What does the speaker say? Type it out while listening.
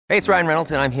Hey, it's Ryan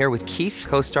Reynolds, and I'm here with Keith,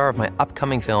 co-star of my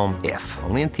upcoming film, If,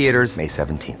 only in theaters May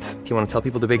 17th. Do you want to tell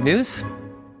people the big news?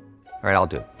 All right, I'll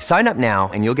do it. Sign up now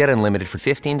and you'll get unlimited for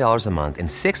 $15 a month and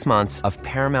 6 months of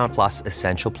Paramount Plus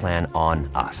Essential Plan on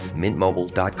us.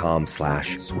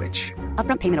 MintMobile.com/switch.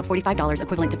 Upfront payment of $45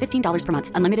 equivalent to $15 per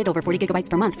month. Unlimited over 40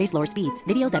 gigabytes per month. Face lower speeds.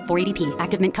 Videos at 480p.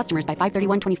 Active Mint customers by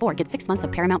 531.24 get 6 months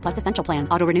of Paramount Plus Essential Plan.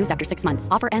 Auto renews after 6 months.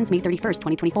 Offer ends May 31st,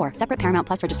 2024. Separate Paramount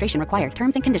Plus registration required.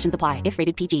 Terms and conditions apply if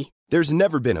rated PG. There's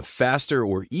never been a faster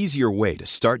or easier way to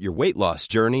start your weight loss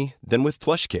journey than with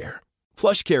PlushCare.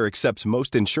 PlushCare accepts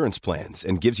most insurance plans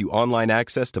and gives you online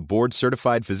access to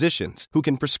board-certified physicians who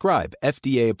can prescribe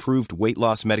FDA-approved weight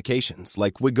loss medications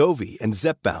like Wegovy and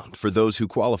Zepbound for those who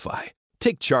qualify.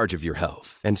 Take charge of your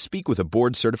health and speak with a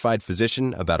board-certified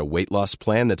physician about a weight loss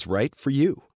plan that's right for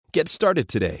you. Get started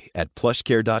today at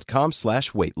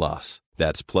plushcare.com/weight loss.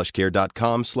 That's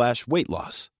plushcare.com/weight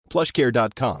loss.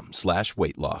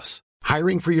 plushcare.com/weight loss.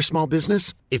 Hiring for your small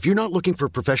business? If you're not looking for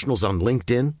professionals on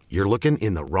LinkedIn, you're looking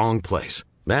in the wrong place.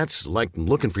 That's like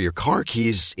looking for your car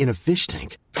keys in a fish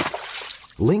tank.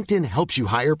 LinkedIn helps you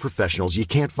hire professionals you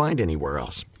can't find anywhere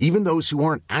else, even those who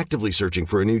aren't actively searching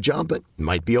for a new job but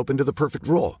might be open to the perfect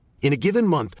role. In a given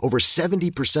month, over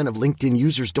 70% of LinkedIn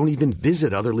users don't even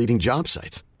visit other leading job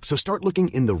sites. So start looking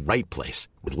in the right place.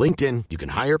 With LinkedIn, you can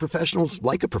hire professionals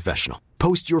like a professional.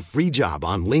 Post your free job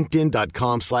on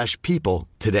linkedin.com/people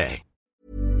today.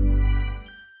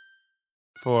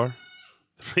 4,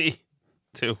 3,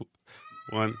 2,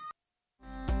 1.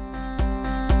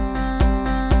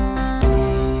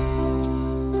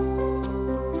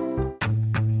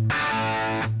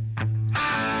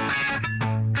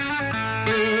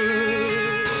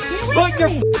 Put your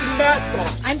mask on.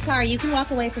 I'm sorry, you can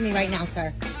walk away from me right now,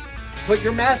 sir. Put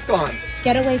your mask on.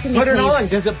 Get away from me, Put it please. on.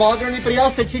 Does it bother anybody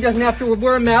else that she doesn't have to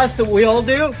wear a mask that we all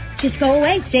do? Just go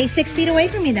away. Stay 6 feet away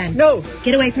from me then. No.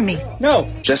 Get away from me. No.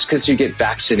 Just because you get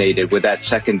vaccinated with that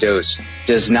second dose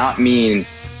does not mean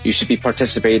you should be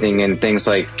participating in things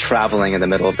like traveling in the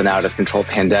middle of an out-of-control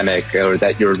pandemic or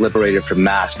that you're liberated from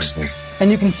masks.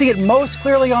 And you can see it most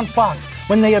clearly on Fox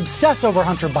when they obsess over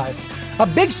Hunter Biden. A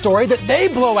big story that they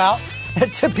blow out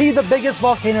to be the biggest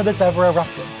volcano that's ever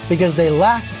erupted because they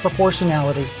lack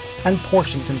proportionality and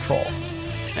portion control.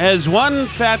 As one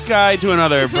fat guy to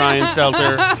another, Brian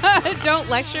Stelter. Don't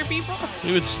lecture people.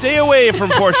 We would stay away from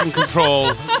portion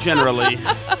control, generally.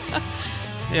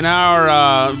 In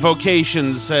our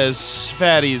vocations as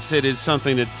fatties, it is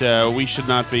something that we should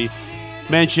not be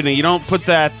mentioning. You don't put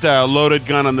that loaded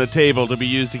gun on the table to be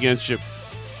used against you.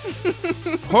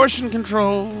 Portion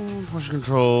control.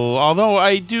 Although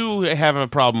I do have a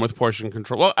problem with portion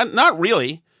control. Well, not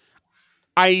really.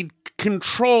 I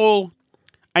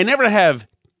never have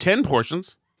 10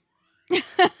 portions.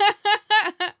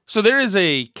 So there is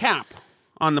a cap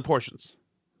on the portions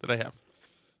that I have.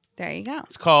 There you go.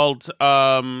 It's called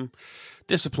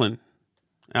discipline,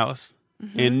 Alice.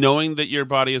 Mm-hmm. And knowing that your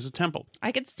body is a temple.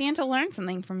 I could stand to learn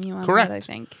something from you on Correct. that, I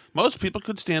think. Most people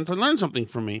could stand to learn something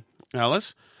from me,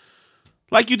 Alice.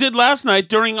 Like you did last night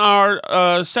during our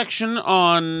section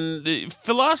on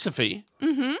philosophy,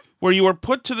 Mm-hmm. where you were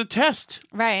put to the test.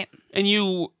 Right. And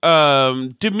you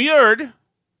demurred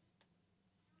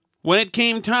when it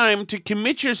came time to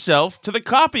commit yourself to the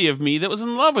copy of me that was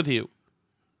in love with you.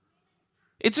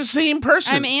 It's the same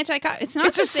person. I'm anti-copy. It's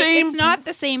not the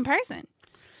same person.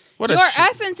 What Your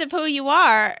essence of who you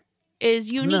are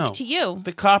is unique to you.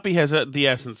 The copy has the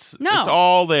essence. No. It's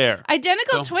all there.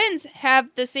 Identical twins have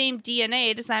the same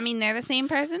DNA. Does that mean they're the same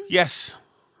person? Yes.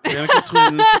 Identical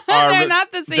twins are... They're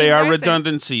not the same They are person.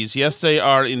 redundancies. Yes, they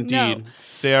are indeed. No.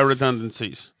 They are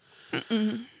redundancies.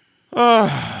 Mm-mm.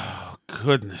 Oh,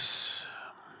 goodness.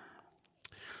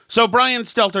 So Brian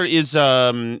Stelter is,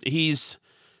 he's...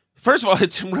 First of all,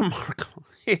 it's remarkable.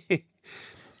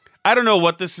 I don't know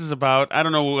what this is about. I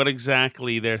don't know what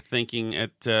exactly they're thinking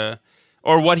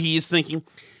or what he is thinking.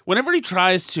 Whenever he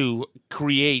tries to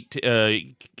create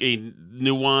a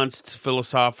nuanced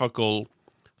philosophical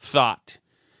thought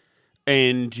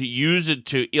and use it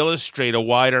to illustrate a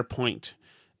wider point,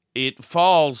 it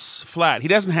falls flat. He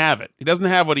doesn't have it. He doesn't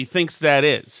have what he thinks that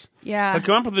is. Yeah. He'll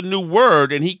come up with a new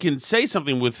word and he can say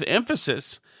something with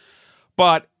emphasis,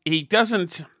 but he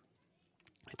doesn't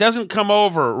come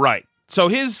over right. So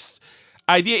his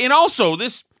idea, and also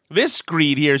this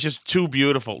screed here is just too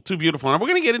beautiful. And we're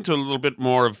going to get into a little bit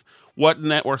more of what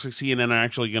networks like CNN are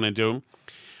actually going to do.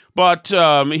 But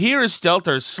here is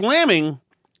Stelter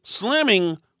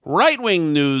slamming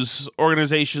right-wing news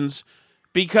organizations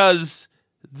because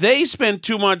they spent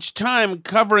too much time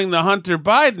covering the Hunter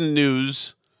Biden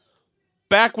news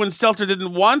back when Stelter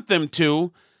didn't want them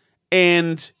to,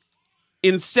 and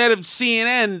instead of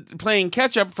CNN playing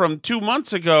catch up from 2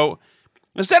 months ago,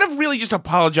 instead of really just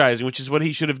apologizing, which is what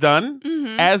he should have done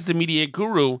as the media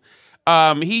guru,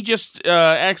 he just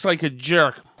acts like a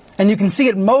jerk. And you can see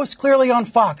it most clearly on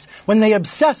Fox when they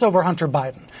obsess over Hunter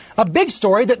Biden. A big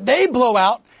story that they blow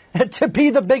out to be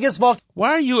the biggest volcano. Why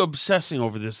are you obsessing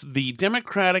over this? The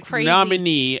Democratic Crazy.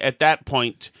 nominee at that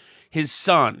point, his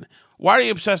son. Why are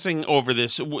you obsessing over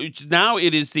this? Now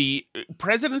it is the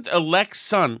president-elect's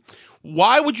son.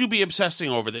 Why would you be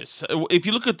obsessing over this? If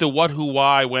you look at the what, who,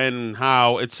 why, when,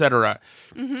 how, etc.,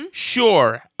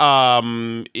 sure,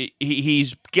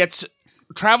 he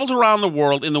travels around the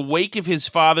world in the wake of his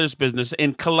father's business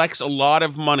and collects a lot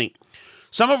of money,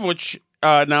 some of which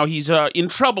now he's in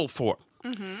trouble for.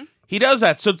 He does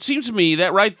that, so it seems to me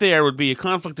that right there would be a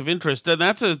conflict of interest, and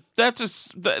that's a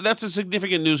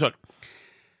significant news hook.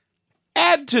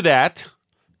 Add to that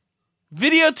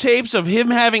videotapes of him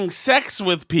having sex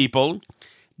with people,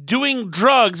 doing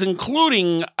drugs,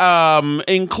 including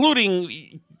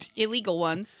Illegal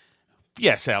ones.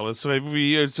 Yes, Alice.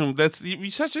 We assume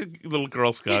you're such a little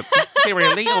Girl Scout. They were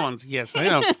illegal ones. Yes, I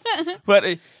know.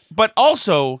 But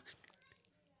also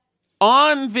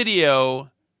on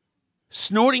video,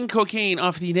 snorting cocaine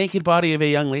off the naked body of a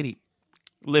young lady,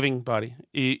 living body,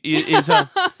 is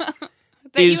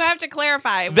That you have to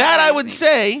clarify. That I would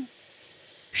say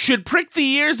should prick the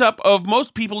ears up of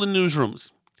most people in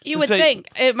newsrooms. You would think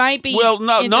it might be. Well,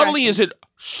 not only is it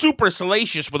super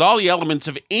salacious with all the elements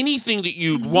of anything that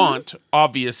you'd want,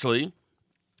 obviously,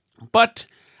 but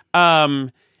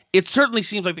it certainly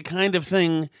seems like the kind of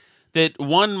thing that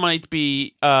one might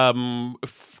be,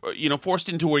 forced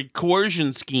into a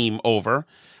coercion scheme over,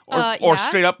 or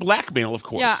straight up blackmail, of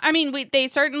course. Yeah, I mean, they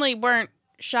certainly weren't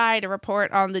shy to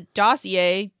report on the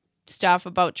dossier stuff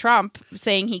about Trump,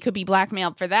 saying he could be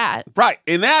blackmailed for that. Right,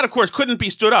 and that, of course, couldn't be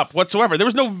stood up whatsoever. There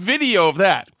was no video of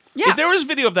that. Yeah. If there was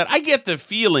video of that, I get the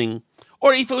feeling,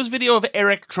 or if it was video of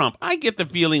Eric Trump, I get the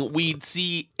feeling we'd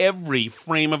see every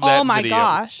frame of that video. Oh my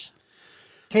gosh.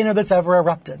 Volcano that's ever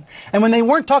erupted. And when they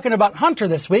weren't talking about Hunter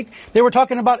this week, they were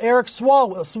talking about Eric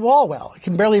Swalwell. I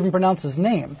can barely even pronounce his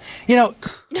name.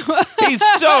 He's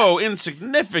so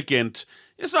insignificant.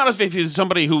 It's not as if he's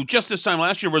somebody who just this time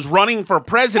last year was running for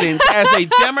president as a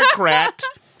Democrat.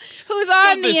 Who's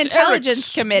on the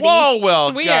Intelligence Committee.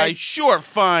 Swalwell guy, sure,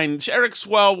 fine. Eric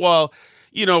Swalwell,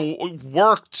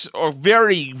 worked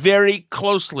very, very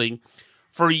closely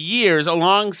for years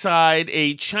alongside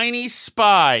a Chinese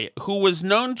spy who was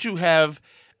known to have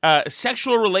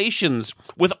sexual relations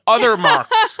with other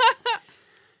marks.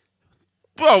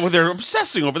 Well, they're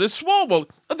obsessing over this Swalwell.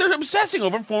 They're obsessing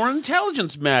over foreign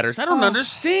intelligence matters. I don't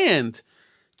understand.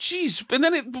 Jeez. And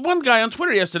then one guy on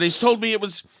Twitter yesterday told me it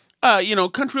was,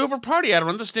 country over party. I don't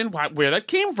understand where that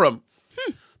came from.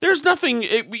 There's nothing,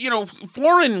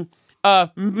 foreign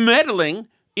meddling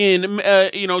in,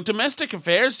 domestic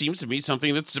affairs seems to be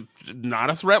something that's not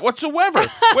a threat whatsoever.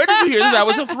 Where did you hear that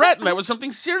was a threat and that was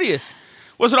something serious?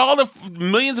 Was it all the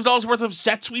millions of dollars worth of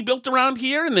sets we built around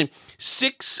here and the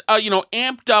 6,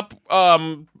 amped up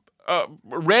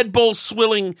Red Bull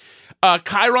swilling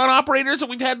Chiron operators that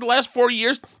we've had the last 4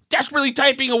 years, desperately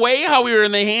typing away how we were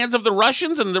in the hands of the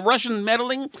Russians and the Russian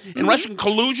meddling and Russian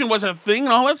collusion was a thing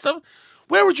and all that stuff?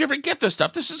 Where would you ever get this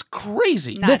stuff? This is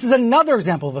crazy. This is another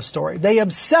example of a story they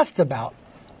obsessed about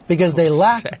because they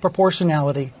lack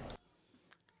proportionality.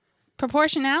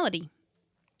 Proportionality.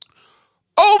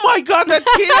 Oh my God, that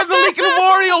kid at the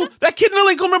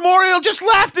Lincoln Memorial, just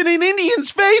laughed in an Indian's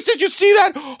face. Did you see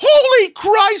that? Holy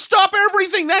Christ, stop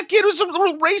everything. That kid was a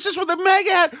little racist with a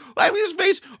MAGA hat, laughing in his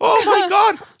face. Oh my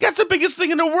God, that's the biggest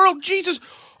thing in the world. Jesus.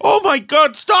 Oh my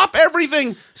God, stop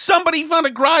everything. Somebody found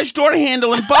a garage door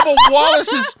handle in Bubba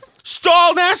Wallace's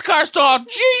NASCAR stall.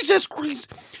 Jesus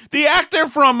Christ. The actor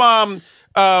from,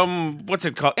 what's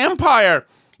it called? Empire,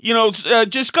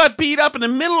 just got beat up in the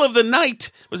middle of the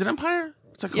night. Was it Empire?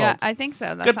 What's it called? Yeah, I think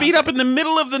so. Got beat up in the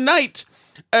middle of the night,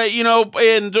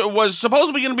 and was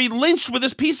supposedly going to be lynched with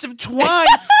this piece of twine.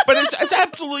 But it's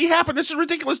absolutely happened. This is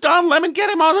ridiculous. Don Lemon, get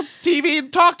him on the TV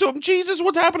and talk to him. Jesus,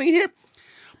 what's happening here?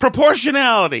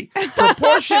 Proportionality.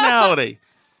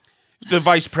 The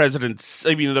vice president's,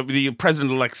 the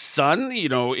president-elect's son,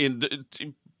 in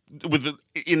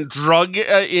drug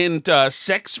and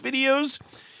sex videos,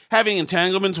 having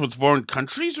entanglements with foreign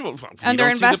countries. Under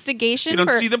investigation you don't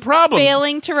for see the problem.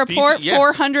 Failing to report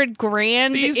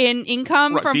 $400,000 in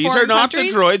income from these foreign are not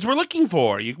countries. the droids we're looking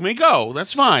for. You may go.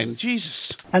 That's fine.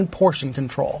 Jesus. And portion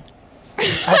control.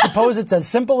 I suppose it's as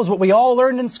simple as what we all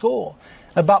learned in school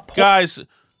about guys.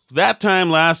 that time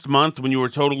last month when you were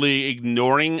totally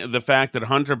ignoring the fact that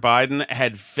Hunter Biden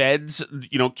had feds,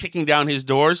 kicking down his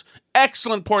doors.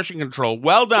 Excellent portion control.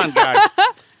 Well done, guys.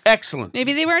 Excellent.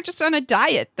 Maybe they weren't just on a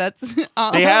diet. That's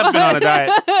all. They have been on a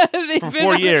diet for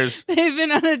 4 years. They've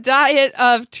been on a diet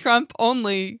of Trump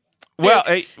only. Well,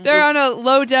 they're on a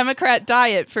low Democrat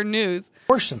diet for news.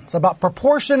 About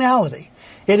proportionality.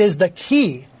 It is the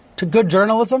key to good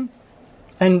journalism.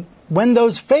 And when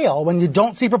those fail, when you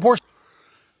don't see proportion.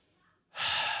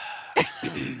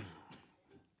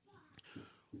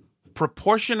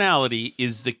 Proportionality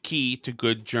is the key to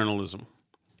good journalism.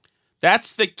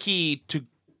 That's the key to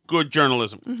good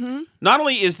journalism. Mm-hmm. Not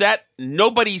only is that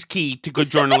nobody's key to good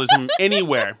journalism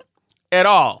anywhere at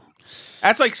all.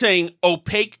 That's like saying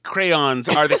opaque crayons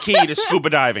are the key to scuba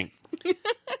diving.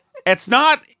 It's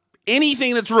not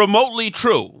anything that's remotely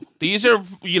true. These are,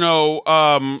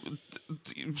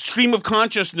 stream of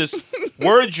consciousness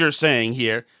words you're saying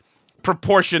here.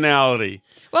 Proportionality.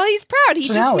 Well, he's proud. He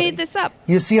just made this up.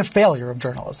 You see a failure of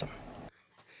journalism.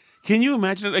 Can you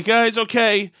imagine it? Guys,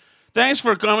 okay, thanks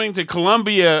for coming to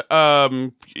Columbia,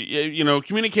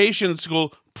 communication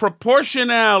school.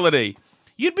 Proportionality.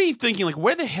 You'd be thinking, like,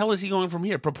 where the hell is he going from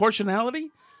here? Proportionality?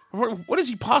 What is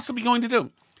he possibly going to do?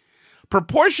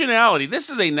 Proportionality. This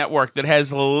is a network that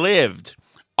has lived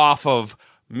off of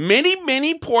many,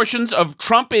 many portions of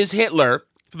Trump is Hitler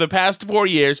for the past 4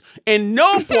 years, and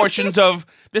no portions of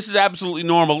this is absolutely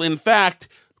normal. In fact,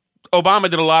 Obama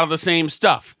did a lot of the same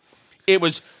stuff. It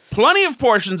was plenty of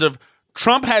portions of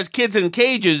Trump has kids in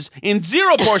cages, and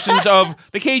 0 portions of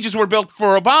the cages were built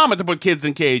for Obama to put kids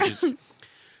in cages.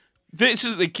 This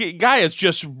is the guy is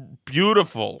just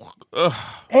beautiful. Ugh.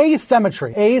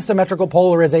 Asymmetry, asymmetrical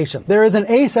polarization. There is an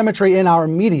asymmetry in our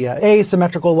media,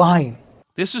 asymmetrical lying.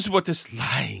 This is what this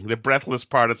lying, the breathless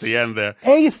part at the end there.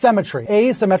 Asymmetry,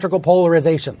 asymmetrical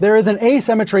polarization. There is an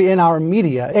asymmetry in our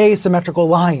media, asymmetrical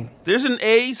lying. There's an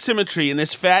asymmetry in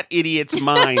this fat idiot's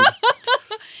mind.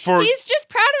 He's just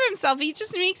proud of himself. He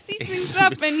just makes these things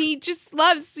up, and he just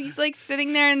loves. He's like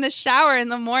sitting there in the shower in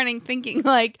the morning thinking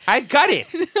like, I've got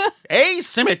it.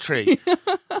 Asymmetry.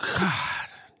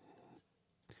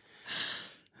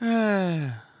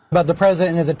 God. About the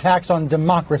president and his attacks on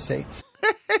democracy.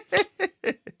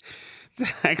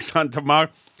 Attacks on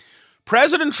democracy.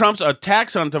 President Trump's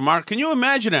attacks on democracy. Can you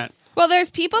imagine that? Well, there's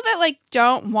people that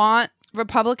don't want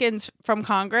Republicans from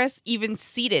Congress even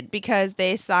seated because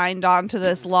they signed on to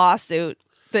this lawsuit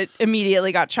that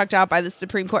immediately got chucked out by the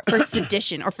Supreme Court for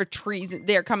sedition or for treason.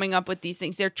 They're coming up with these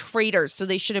things. They're traitors, so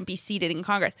they shouldn't be seated in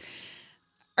Congress.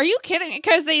 Are you kidding?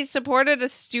 Because they supported a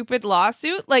stupid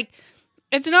lawsuit?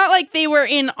 It's not like they were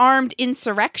in armed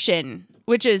insurrection,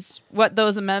 which is what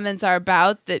those amendments are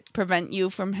about, that prevent you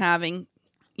from having,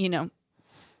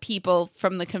 people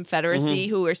from the Confederacy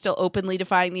who are still openly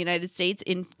defying the United States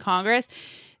in Congress.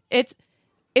 It's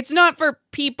not for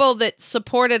people that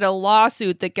supported a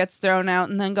lawsuit that gets thrown out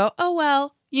and then go, oh,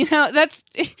 well, that's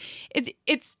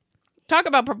it's talk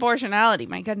about proportionality.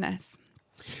 My goodness.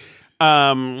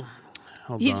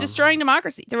 He's destroying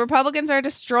democracy. The Republicans are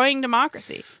destroying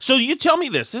democracy. So you tell me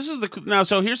this.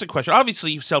 So here's the question.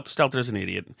 Obviously, Stelter's an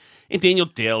idiot. And Daniel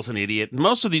Dale's an idiot.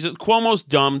 Most of these, Cuomo's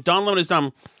dumb. Don Lemon is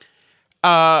dumb.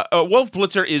 Wolf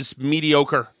Blitzer is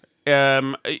mediocre.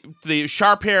 The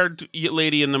sharp-haired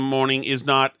lady in the morning is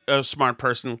not a smart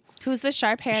person. Who's the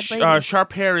sharp-haired lady?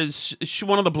 Sharp hair is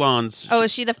one of the blondes. Oh,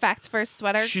 is she the Facts First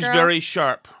sweater She's girl? very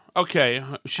sharp. Okay.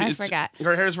 I forgot.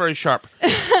 Her hair is very sharp.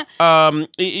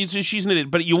 She's an idiot.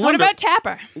 But you wonder... What about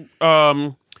Tapper?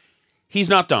 He's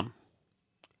not dumb.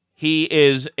 He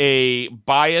is a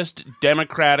biased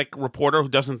Democratic reporter who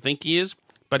doesn't think he is.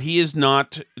 But he is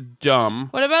not dumb.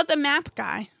 What about the map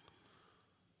guy?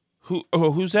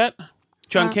 Who's that?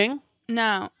 John King?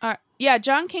 No. Yeah,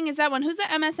 John King is that one. Who's the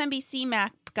MSNBC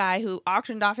map guy who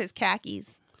auctioned off his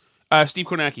khakis? Steve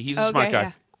Kornacki. He's a smart guy.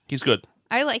 Yeah. He's good.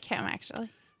 I like him, actually.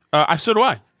 So do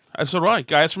I.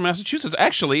 Guy's from Massachusetts.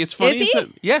 Actually, it's funny. Is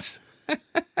he? Yes.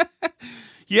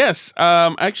 Yes.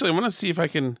 Actually, I want to see if I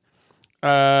can...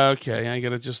 okay, I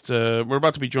gotta just... we're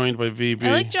about to be joined by VB.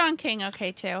 I like John King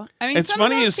okay, too. I mean, it's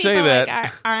funny you say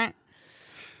that. Aren't...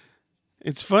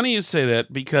 It's funny you say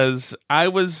that because I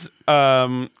was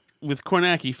with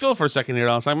Kornacki. Phil for a second here,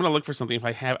 Alice. I'm going to look for something if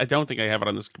I have... I don't think I have it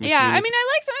on this machine. Yeah, I mean,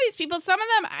 I like some of these people. Some of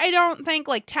them I don't think,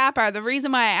 like Tapper. The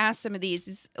reason why I asked some of these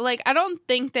is, I don't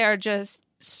think they're just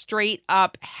straight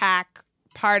up hack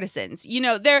partisans. They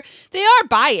are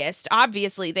biased.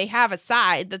 Obviously, they have a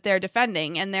side that they're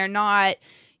defending, and they're not,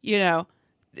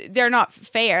 they're not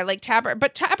fair. Like Tapper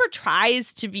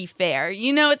tries to be fair.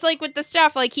 You know, it's like with the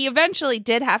stuff, like he eventually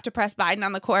did have to press Biden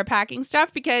on the core packing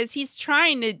stuff because he's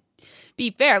trying to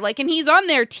be fair. Like, and he's on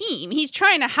their team. He's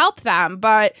trying to help them.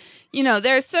 But, you know,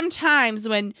 there's some times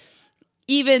when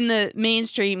even the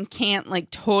mainstream can't like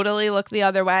totally look the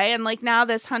other way. And like now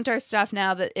this Hunter stuff,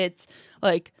 now that it's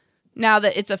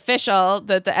official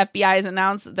that the FBI has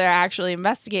announced that they're actually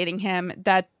investigating him,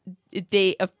 that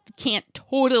they can't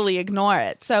totally ignore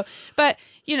it. So, but,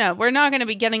 you know, we're not going to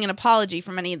be getting an apology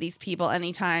from any of these people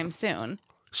anytime soon.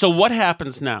 So what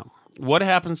happens now? What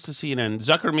happens to CNN?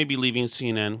 Zucker may be leaving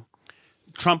CNN.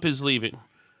 Trump is leaving.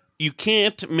 You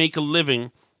can't make a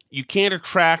living. You can't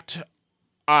attract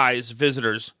eyes,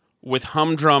 visitors, with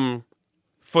humdrum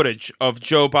footage of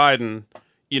Joe Biden,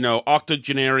 you know,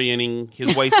 octogenarianing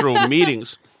his way through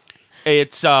meetings.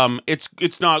 It's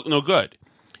not no good.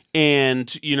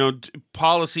 And, you know,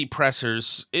 policy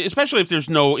pressers, especially if there's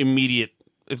nothing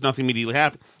immediately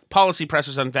happens, policy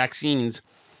pressers on vaccines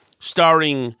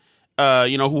starring,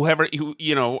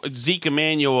 Zeke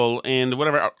Emanuel and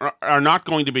whatever are not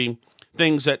going to be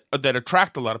things that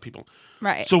attract a lot of people.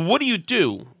 Right. So what do you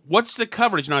do? What's the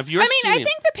coverage now? If you're I think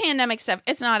the pandemic stuff,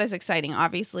 it's not as exciting,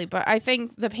 obviously, but I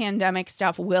think the pandemic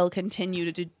stuff will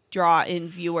continue to draw in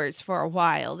viewers for a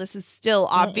while. This is still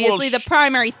obviously the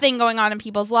primary thing going on in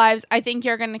people's lives. I think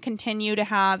you're going to continue to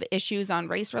have issues on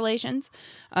race relations.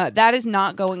 That is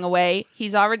not going away.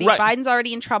 Biden's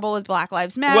already in trouble with Black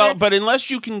Lives Matter. Well, but unless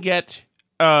you can get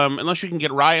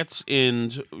riots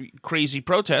and crazy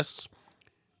protests,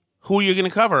 who are you going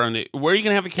to cover? Where are you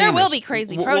going to have the cameras? There will be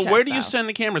crazy protests. Where do you send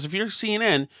the cameras? If you're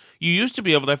CNN, you used to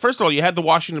be able to. First of all, you had the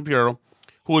Washington Bureau,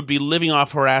 who would be living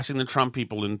off harassing the Trump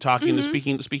people and talking, to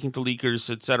speaking to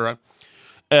leakers, etc.,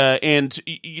 and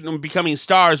becoming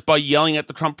stars by yelling at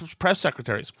the Trump press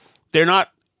secretaries. They're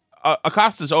not.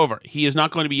 Acosta's over. He is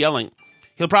not going to be yelling.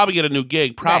 He'll probably get a new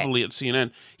gig, probably at CNN.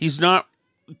 He's not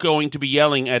going to be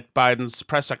yelling at Biden's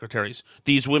press secretaries.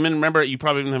 These women, remember, you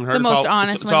probably haven't heard the most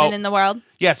honest women in the world.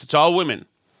 Yes, it's all women.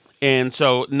 And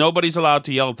so nobody's allowed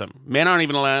to yell at them. Men aren't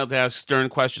even allowed to ask stern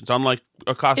questions, unlike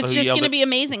Acosta. It's just going to be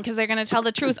amazing because they're going to tell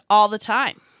the truth all the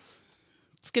time.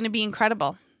 It's going to be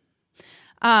incredible.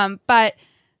 But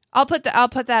I'll put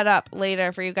that up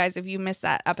later for you guys if you missed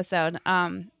that episode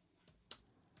on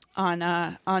Jen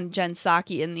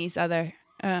Psaki and these other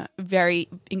very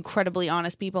incredibly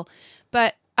honest people.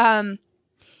 But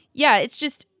it's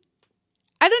just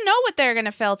I don't know what they're going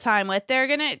to fill time with.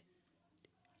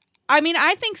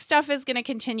 I think stuff is going to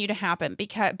continue to happen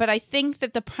but I think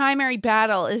that the primary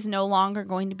battle is no longer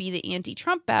going to be the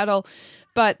anti-Trump battle,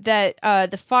 but that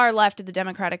the far left of the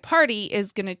Democratic Party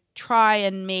is going to try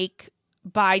and make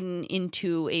Biden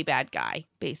into a bad guy,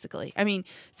 basically. I mean,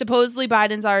 supposedly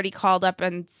Biden's already called up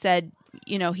and said,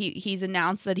 you know, he's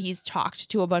announced that he's talked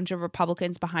to a bunch of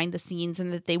Republicans behind the scenes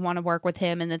and that they want to work with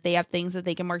him and that they have things that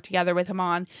they can work together with him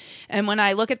on. And when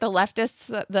I look at the leftists,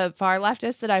 the far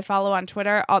leftists that I follow on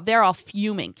Twitter, they're all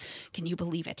fuming. Can you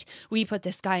believe it? We put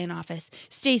this guy in office.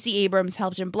 Stacey Abrams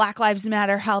helped him. Black Lives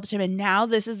Matter helped him. And now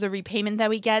this is the repayment that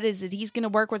we get, is that he's going to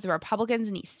work with the Republicans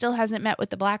and he still hasn't met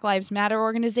with the Black Lives Matter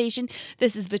organization.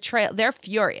 This is betrayal. They're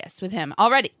furious with him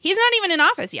already. He's not even in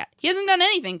office yet. He hasn't done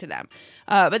anything to them.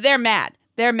 But they're mad.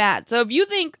 They're mad. So if you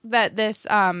think that this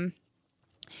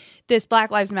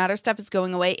Black Lives Matter stuff is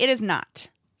going away, it is not.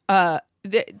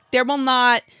 There will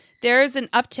not. There is an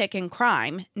uptick in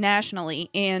crime nationally,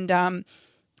 and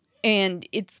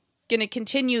it's going to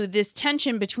continue. This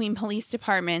tension between police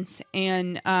departments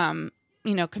and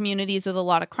communities with a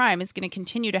lot of crime is going to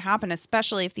continue to happen,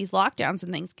 especially if these lockdowns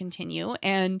and things continue.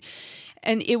 And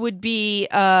it would be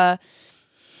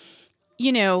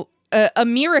a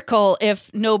miracle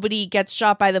if nobody gets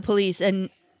shot by the police, and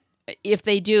if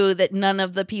they do, that none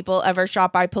of the people ever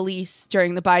shot by police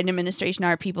during the Biden administration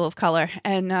are people of color.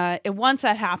 And once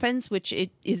that happens, which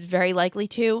it is very likely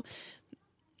to,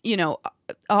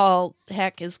 all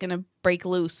heck is going to break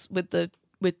loose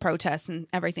with protests and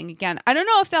everything again. I don't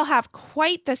know if they'll have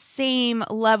quite the same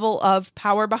level of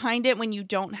power behind it when you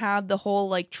don't have the whole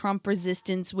like Trump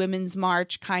resistance women's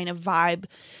march kind of vibe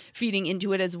feeding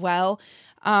into it as well.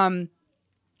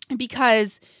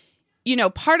 Because,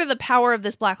 part of the power of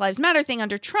this Black Lives Matter thing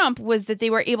under Trump was that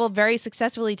they were able very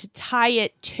successfully to tie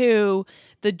it to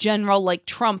the general like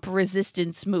Trump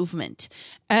resistance movement.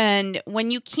 And when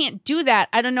you can't do that,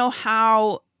 I don't know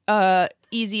how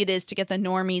easy it is to get the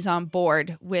normies on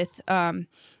board with,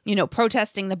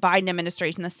 protesting the Biden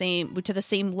administration to the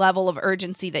same level of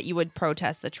urgency that you would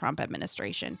protest the Trump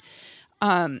administration.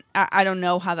 I don't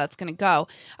know how that's going to go.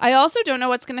 I also don't know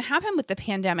what's going to happen with the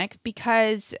pandemic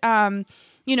because,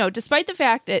 despite the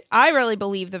fact that I really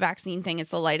believe the vaccine thing is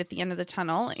the light at the end of the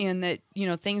tunnel and that,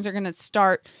 things are going to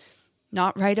start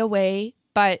not right away,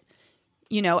 but,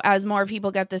 as more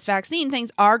people get this vaccine,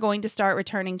 things are going to start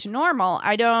returning to normal.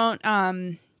 I don't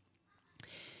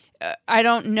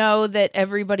know that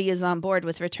everybody is on board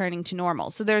with returning to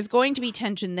normal. So there's going to be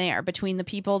tension there between the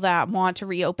people that want to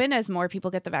reopen as more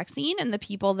people get the vaccine and the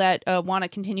people that want to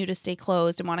continue to stay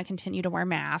closed and want to continue to wear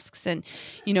masks and,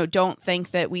 don't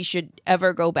think that we should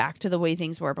ever go back to the way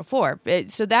things were before.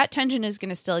 So that tension is going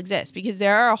to still exist because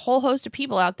there are a whole host of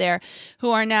people out there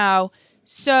who are now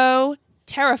so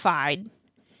terrified.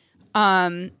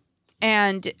 And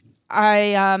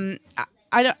I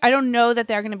don't know that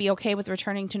they're going to be okay with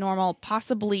returning to normal,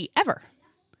 possibly ever.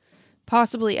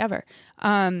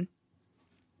 Do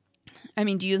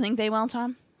you think they will,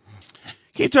 Tom?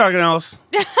 Keep talking, Alice.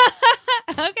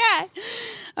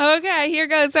 Okay, here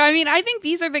goes. So, I think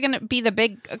these are going to be the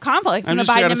big conflicts in the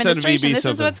Biden administration. This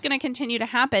is what's going to continue to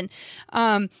happen.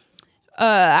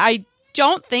 I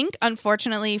don't think,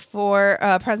 unfortunately, for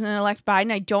President-elect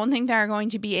Biden, I don't think there are going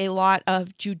to be a lot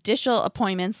of judicial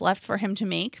appointments left for him to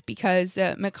make because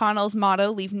McConnell's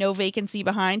motto, leave no vacancy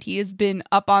behind, he has been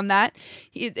up on that.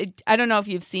 I don't know if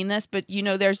you've seen this, but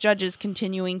there's judges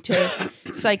continuing to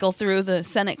cycle through the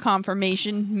Senate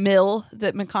confirmation mill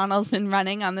that McConnell's been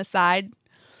running on the side.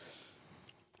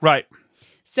 Right.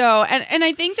 So, and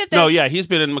I think that...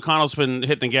 McConnell's been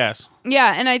hitting the gas.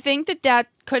 Yeah, and I think that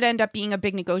could end up being a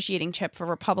big negotiating chip for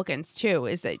Republicans, too,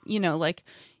 is that,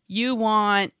 you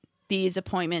want these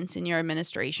appointments in your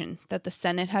administration that the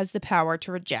Senate has the power to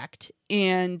reject.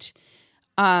 And,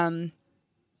 what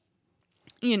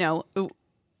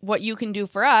you can do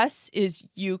for us is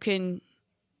you can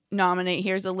nominate,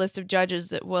 here's a list of judges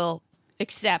that will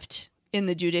accept in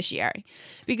the judiciary,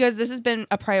 because this has been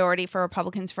a priority for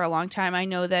Republicans for a long time. I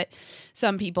know that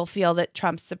some people feel that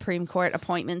Trump's Supreme Court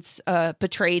appointments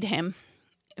betrayed him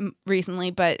recently,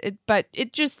 but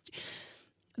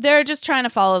they're just trying to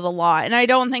follow the law. And I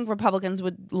don't think Republicans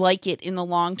would like it in the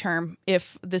long term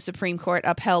if the Supreme Court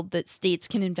upheld that states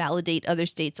can invalidate other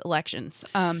states' elections.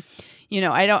 I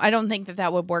don't think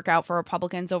that would work out for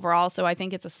Republicans overall. So I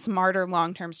think it's a smarter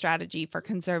long-term strategy for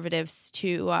conservatives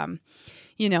to,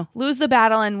 lose the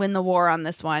battle and win the war on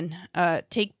this one.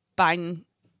 Take Biden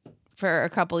for a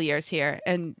couple of years here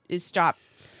and stop.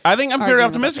 I think I'm very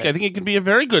optimistic. I think it can be a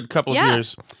very good couple of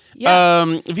years. Yeah.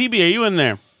 VB, are you in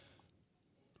there?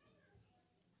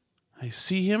 I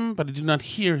see him, but I do not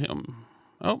hear him.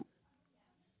 Oh,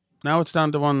 now it's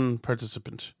down to one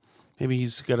participant. Maybe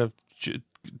he's got to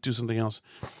do something else.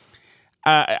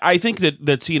 I think that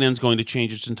CNN's going to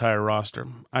change its entire roster.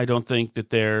 I don't think that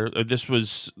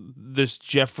this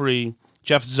Jeff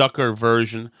Zucker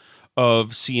version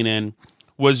of CNN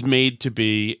was made to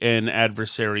be an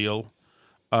adversarial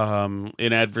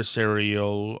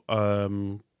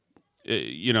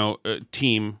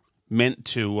team meant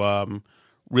to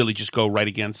really just go right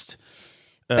against.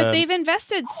 But they've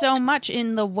invested so much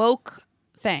in the woke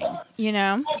thing,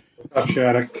 What's up,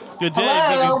 Shattuck? Good day.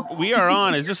 Hello. We are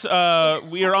on. Is this?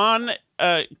 We are on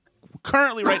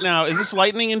currently right now. Is this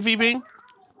Lightning in VB?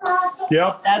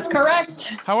 Yep. That's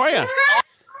correct. How are you?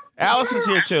 Alice is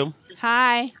here too.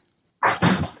 Hi.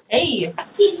 Hey.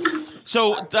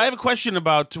 So I have a question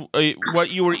about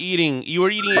what you were eating. You were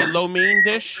eating a lo mein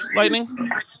dish,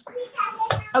 Lightning?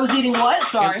 I was eating what?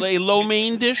 Sorry. A lo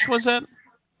mein dish, was that?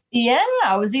 Yeah,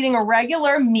 I was eating a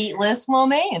regular meatless lo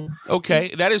mein.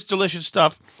 Okay, that is delicious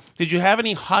stuff. Did you have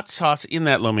any hot sauce in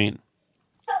that lo mein?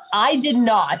 I did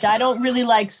not. I don't really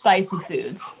like spicy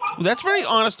foods. Well, that's very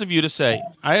honest of you to say.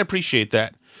 I appreciate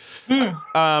that. In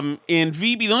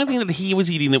VB, the only thing that he was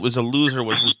eating that was a loser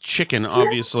was his chicken,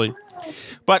 obviously.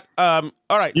 But, all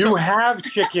right. You have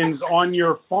chickens on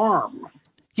your farm.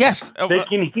 Yes. They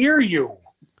can hear you.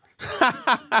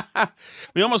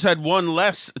 We almost had one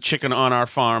less chicken on our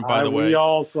farm, by the way. We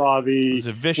all saw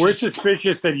We're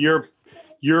suspicious that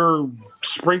you're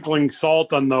sprinkling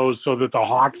salt on those so that the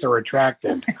hawks are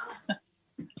attracted.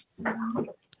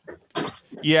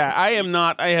 Yeah, I am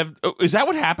not. Is that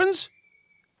what happens?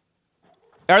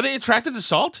 Are they attracted to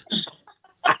salt?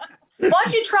 Why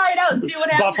don't you try it out and see what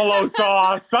happens? Buffalo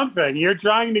sauce, something. You're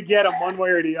trying to get them one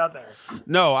way or the other.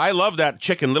 No, I love that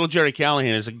chicken. Little Jerry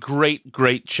Callahan is a great,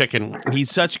 great chicken.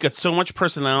 He's got so much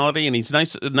personality, and he's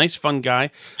a nice, fun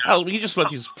guy. He just let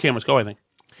these cameras go, I think.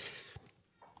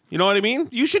 You know what I mean?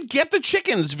 You should get the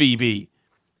chickens, VB.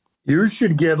 You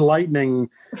should get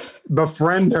Lightning.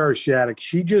 Befriend her, Shattuck.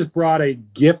 She just brought a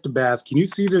gift basket. Can you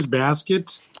see this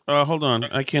basket? Hold on.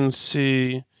 I can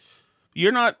see.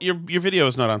 You're not. Your video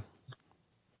is not on.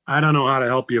 I don't know how to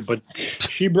help you, but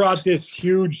she brought this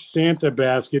huge Santa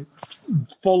basket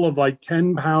full of like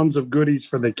 10 pounds of goodies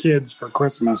for the kids for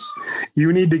Christmas.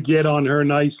 You need to get on her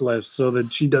nice list so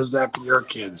that she does that for your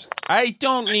kids. I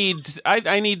don't need,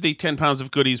 I need the 10 pounds of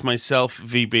goodies myself,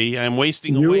 VB. I'm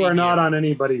wasting away. You are not on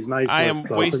anybody's nice I list, am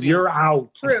though, wasting. so you're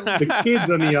out. True. The kids,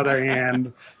 on the other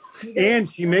hand, and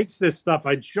she makes this stuff.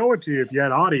 I'd show it to you if you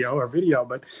had audio or video,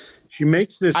 but she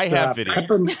makes this. I have video.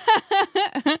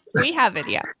 We have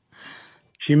video.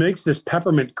 She makes this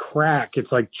peppermint crack.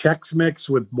 It's like Chex Mix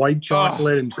with white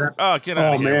chocolate and get out of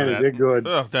here man, with is that. it good?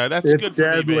 Oh, that's it's good for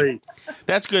deadly. VB.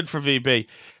 That's good for VB.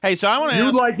 Hey, so I want to You'd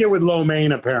ask. like it with lo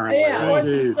mein, apparently. Yeah, Oh, with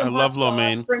geez. some I love hot lo sauce,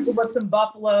 mein. sprinkled with some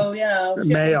buffalo,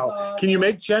 chicken Mayo. sauce. Can you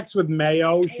make Chex with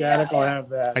mayo? Shattuck will have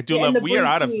that. I do Yeah, and love. the We are brie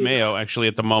out of cheese. mayo actually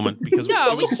at the moment because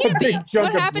No, we can't be. big chunk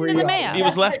What of happened to the brie mayo? it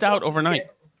was left out overnight.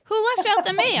 Who left out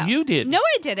the mayo? You did. No,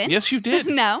 I didn't. Yes, you did.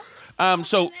 No.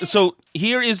 So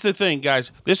here is the thing,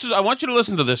 guys. I want you to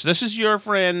listen to this. This is your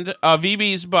friend,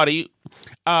 VB's buddy,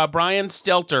 Brian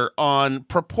Stelter, on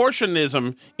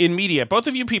proportionism in media. Both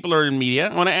of you people are in media.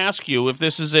 I want to ask you if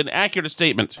this is an accurate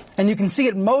statement. And you can see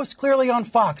it most clearly on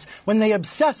Fox when they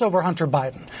obsess over Hunter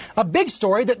Biden. A big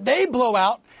story that they blow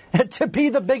out to be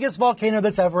the biggest volcano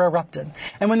that's ever erupted.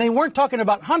 And when they weren't talking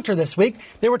about Hunter this week,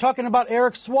 they were talking about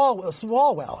Eric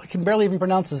Swalwell. I can barely even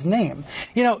pronounce his name.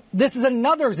 You know, this is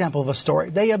another example of a story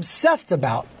they obsessed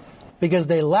about because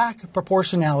they lack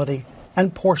proportionality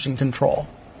and portion control.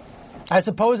 I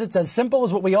suppose it's as simple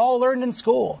as what we all learned in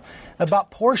school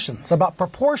about portions, about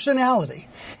proportionality.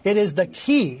 It is the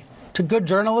key to good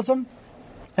journalism.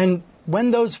 And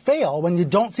when those fail, when you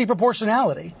don't see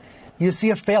proportionality, you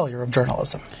see a failure of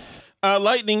journalism.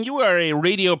 Lightning, you are a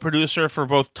radio producer for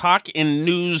both talk and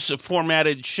news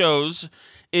formatted shows.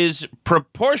 Is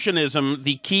proportionism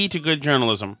the key to good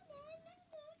journalism?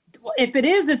 If it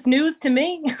is, it's news to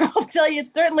me. I'll tell you,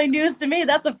 it's certainly news to me.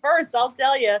 That's a first, I'll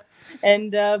tell you.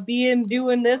 And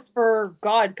doing this for,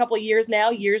 a couple of years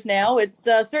now, it's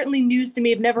certainly news to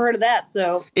me. I've never heard of that.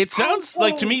 So it sounds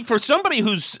like to me, for somebody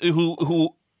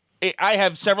who I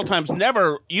have several times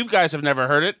you guys have never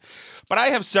heard it, but I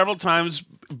have several times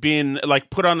been like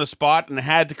put on the spot and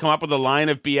had to come up with a line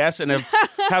of BS and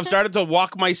have started to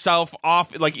walk myself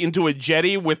off like into a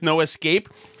jetty with no escape.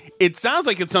 It sounds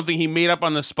like it's something he made up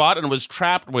on the spot and was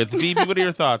trapped with. VB, what are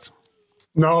your thoughts?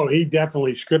 No, he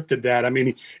definitely scripted that. I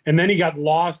mean, and then he got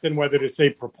lost in whether to say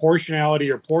proportionality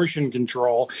or portion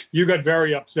control. You got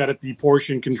very upset at the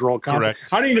portion control concept.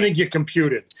 Correct. I don't even think you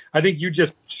computed. I think you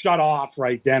just shut off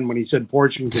right then when he said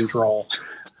portion control.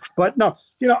 But no,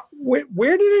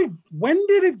 when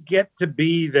did it get to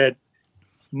be that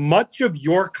much of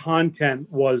your content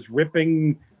was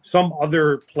ripping some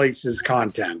other place's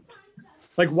content?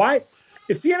 Like, why?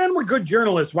 If CNN were good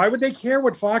journalists, why would they care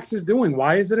what Fox is doing?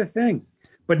 Why is it a thing?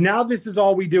 But now this is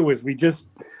all we do is we just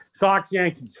Sox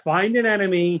Yankees find an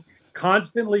enemy,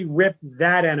 constantly rip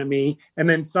that enemy, and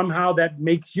then somehow that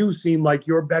makes you seem like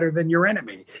you're better than your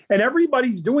enemy. And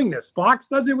everybody's doing this. Fox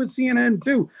does it with CNN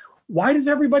too. Why does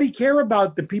everybody care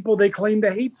about the people they claim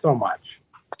to hate so much?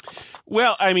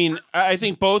 Well, I mean, I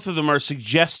think both of them are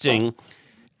suggesting.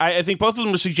 I think both of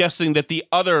them are suggesting that the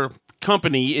other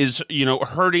company is,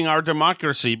 hurting our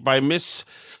democracy by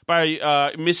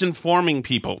misinforming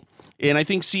people. And I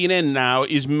think CNN now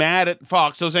is mad at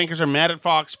Fox. Those anchors are mad at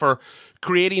Fox for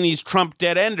creating these Trump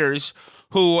dead-enders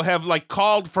who have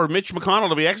called for Mitch McConnell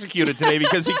to be executed today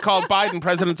because he called Biden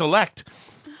president-elect.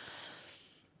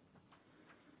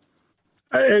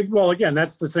 Well, again,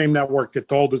 that's the same network that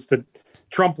told us that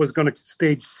Trump was going to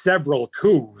stage several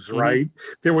coups, right?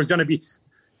 There was going to be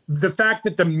the fact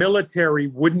that the military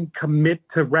wouldn't commit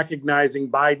to recognizing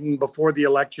Biden before the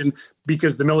election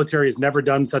because the military has never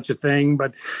done such a thing.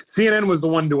 But CNN was the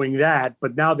one doing that.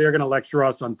 But now they're going to lecture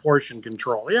us on portion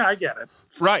control. Yeah, I get it.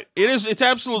 Right. It's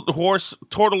absolute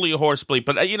totally a horse bleep.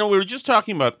 But, we were just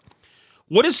talking about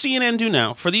what does CNN do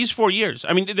now for these 4 years?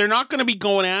 I mean, they're not going to be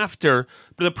going after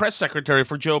the press secretary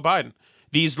for Joe Biden.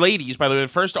 These ladies, by the way,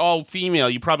 first all female,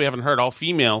 you probably haven't heard, all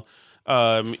female,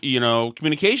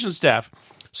 communication staff.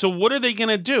 So what are they going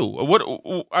to do? What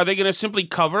are they going to simply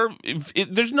cover?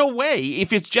 There's no way.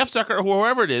 If it's Jeff Zucker or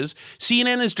whoever it is,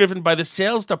 CNN is driven by the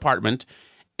sales department,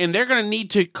 and they're going to need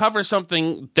to cover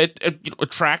something that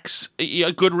attracts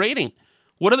a good rating.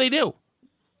 What do they do?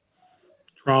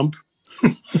 Trump.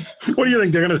 What do you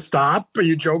think? They're going to stop? Are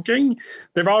you joking?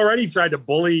 They've already tried to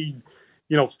bully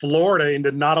Florida into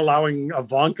not allowing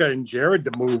Ivanka and Jared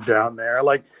to move down there.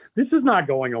 Like, this is not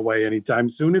going away anytime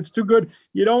soon. It's too good.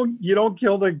 You don't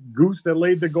kill the goose that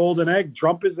laid the golden egg.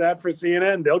 Trump is that for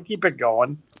CNN. They'll keep it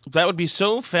going. That would be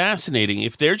so fascinating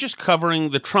if they're just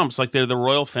covering the Trumps like they're the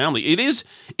royal family.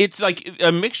 It's like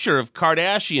a mixture of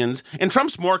Kardashians, and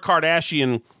Trump's more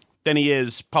Kardashian than he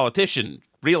is politician,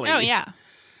 really. Oh, yeah.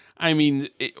 I mean,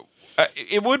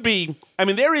 it would be. I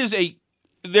mean, there is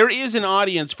an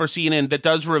audience for CNN that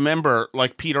does remember,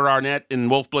 like Peter Arnett and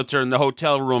Wolf Blitzer in the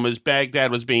hotel room as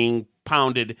Baghdad was being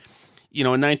pounded, in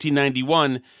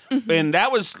 1991, and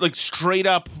that was like straight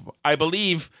up. I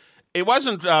believe it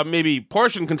wasn't maybe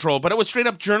portion control, but it was straight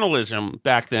up journalism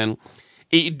back then.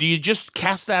 Do you just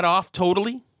cast that off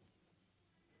totally?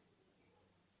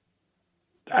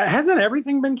 Hasn't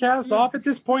everything been cast off at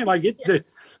this point? Like the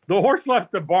horse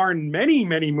left the barn many,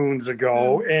 many moons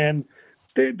ago, and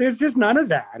there's just none of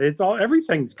that.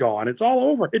 Everything's gone. It's all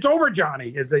over. It's over,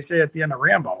 Johnny, as they say at the end of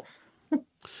Rambo.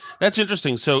 That's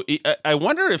interesting. So I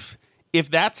wonder if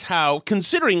that's how,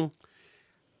 considering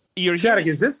Shattuck,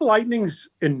 is this Lightning's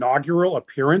inaugural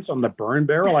appearance on the burn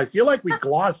barrel? I feel like we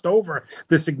glossed over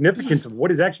the significance of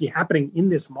what is actually happening in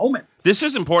this moment. This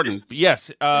is important. Yes.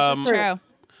 This is true.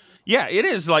 Yeah, it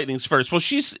is Lightning's first. Well,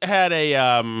 she's had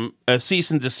a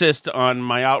cease and desist on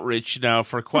my outreach now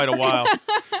for quite a while.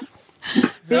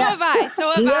 So have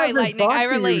I, Lightning. I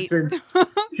relate.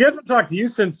 She hasn't talked to you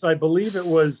since, I believe it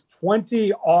was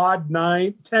 10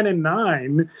 and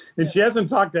 9, and she hasn't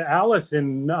talked to Alice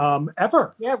in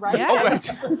ever. Yeah, right. Yeah.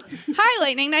 Hi,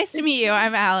 Lightning. Nice to meet you.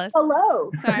 I'm Alice.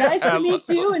 Hello. Sorry. Nice to meet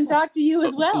you and talk to you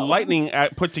as well. Lightning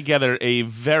put together a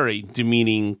very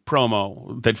demeaning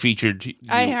promo that featured you,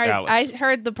 Alice. I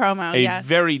heard the promo. A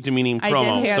very demeaning promo.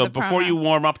 I did hear so the before promo. you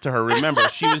warm up to her, remember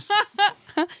she was.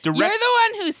 You're the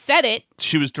one who said it.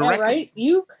 She was direct. Yeah, right?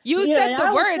 You said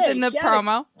the words in the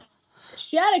promo.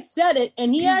 Shattuck said it,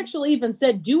 and he actually even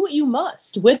said, "Do what you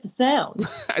must" with the sound.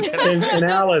 and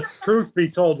Alice, truth be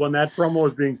told, when that promo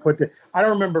was being put to, I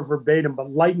don't remember verbatim,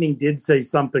 but Lightning did say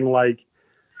something like,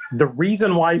 the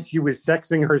reason why she was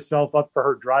sexing herself up for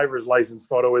her driver's license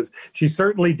photo is she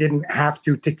certainly didn't have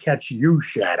to catch you,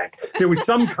 Shattuck. There was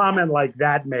some comment like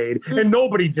that made, and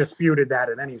nobody disputed that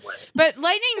in any way. But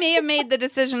Lightning may have made the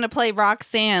decision to play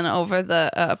Roxanne over the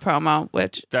promo,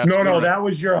 which... No, that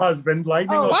was your husband.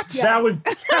 Lightning. Oh, what? Yeah. That was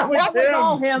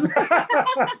all him.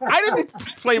 I didn't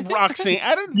play Roxanne.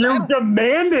 You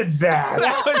demanded that.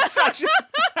 That was such a...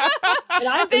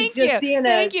 Thank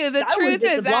you. The truth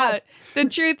is out. The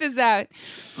truth is out.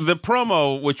 The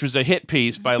promo, which was a hit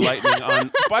piece by Lightning on.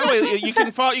 By the way, you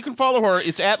can follow her.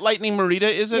 It's at Lightning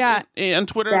Marita, is it? Yeah. On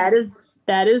Twitter.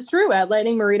 That is true. At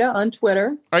Lightning Marita on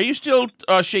Twitter. Are you still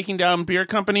shaking down beer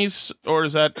companies, or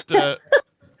is that?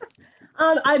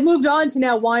 I've moved on to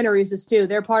now wineries too.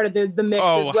 They're part of the mix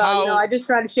as well. I just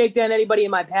try to shake down anybody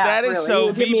in my path. That is really.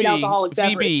 so. Give me an alcoholic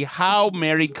beverage. Phoebe, how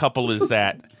married couple is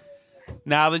that?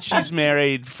 Now that she's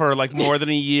married for like more than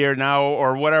a year now,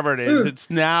 or whatever it is, it's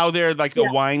now they're like a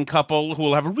wine couple who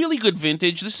will have a really good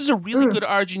vintage. This is a really good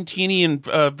Argentinian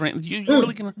brand. You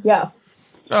really can,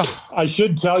 I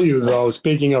should tell you though,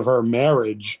 speaking of her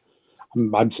marriage,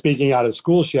 I'm speaking out of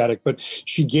school, Shattuck, but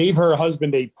she gave her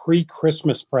husband a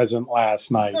pre-Christmas present last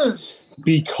night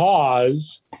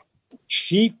because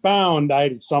she found, I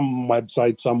had some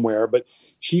website somewhere, but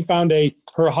she found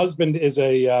her husband is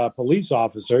a police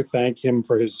officer. Thank him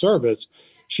for his service.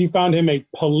 She found him a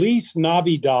Police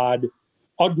Navidad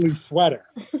ugly sweater.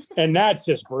 And that's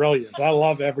just brilliant. I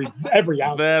love every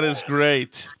outfit. That is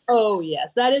great. Oh,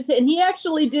 yes, that is it. And he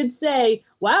actually did say,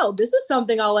 wow, this is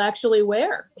something I'll actually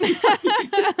wear. And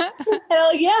I'm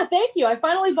like, yeah, thank you. I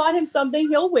finally bought him something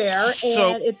he'll wear.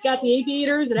 And it's got the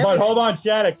aviators and everything. But hold on,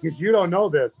 Shattuck, because you don't know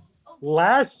this.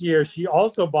 Last year, she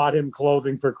also bought him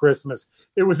clothing for Christmas.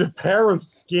 It was a pair of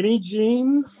skinny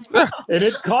jeans, and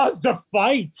it caused a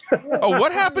fight. Oh,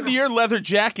 what happened to your leather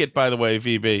jacket, by the way,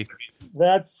 VB?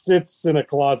 That sits in a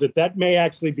closet. That may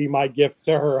actually be my gift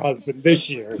to her husband this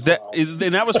year. And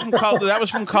that was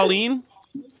from Colleen?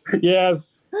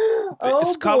 Yes.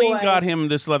 Colleen got him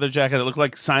this leather jacket that looked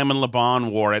like Simon Le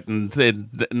Bon wore it in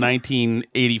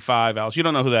 1985. Alice, you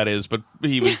don't know who that is, but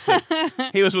he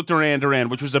was with Duran Duran,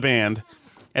 which was a band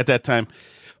at that time.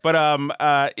 But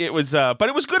it was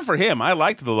good for him. I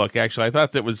liked the look. Actually, I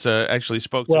thought that was actually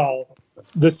spoke to. Well,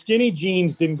 the skinny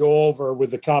jeans didn't go over with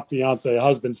the cop fiance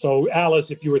husband. So, Alice,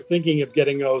 if you were thinking of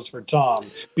getting those for Tom,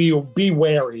 be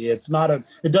wary. It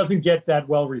doesn't get that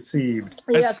well received.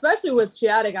 Yeah, especially with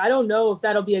Shattuck. I don't know if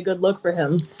that'll be a good look for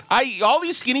him. All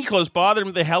these skinny clothes bother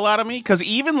the hell out of me because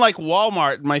even like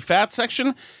Walmart, my fat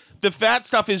section, the fat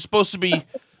stuff is supposed to be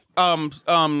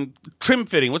trim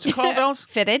fitting. What's it called, Alice?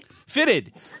 Fitted.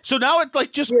 So now it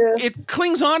like it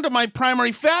clings on to my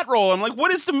primary fat roll. I'm like,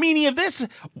 what is the meaning of this?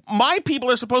 My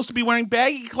people are supposed to be wearing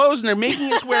baggy clothes and they're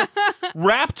making us wear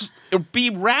be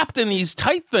wrapped in these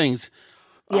tight things.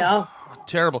 Yeah. Oh,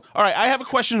 terrible. All right, I have a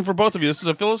question for both of you. This is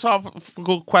a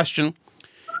philosophical question.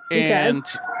 And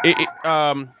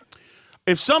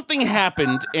if something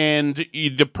happened and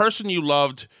the person you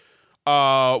loved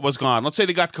was gone, let's say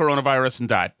they got coronavirus and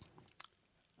died.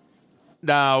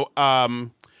 Now,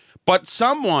 but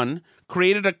someone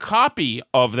created a copy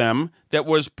of them that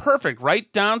was perfect,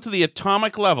 right down to the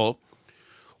atomic level,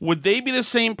 would they be the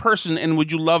same person and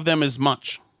would you love them as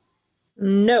much?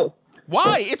 No.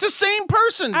 Why? It's the same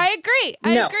person. I agree.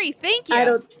 I agree. Thank you. I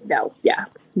don't know. Yeah.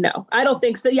 No, I don't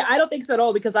think so. Yeah, I don't think so at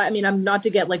all because I'm not to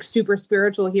get like super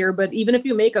spiritual here, but even if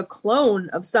you make a clone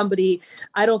of somebody,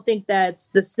 I don't think that's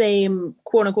the same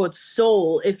quote unquote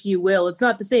soul, if you will. It's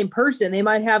not the same person. They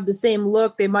might have the same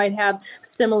look. They might have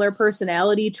similar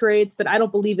personality traits, but I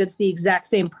don't believe it's the exact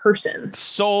same person.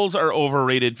 Souls are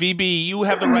overrated. VB, you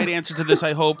have the right answer to this,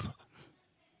 I hope.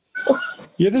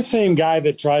 You're the same guy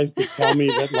that tries to tell me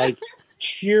that like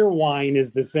cheer wine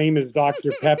is the same as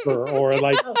Dr. Pepper or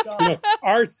like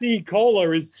RC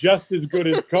Cola is just as good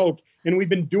as Coke. And we've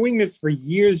been doing this for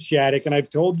years, Shattuck, and I've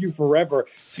told you forever,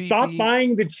 stop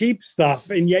buying the cheap stuff,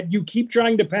 and yet you keep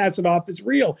trying to pass it off as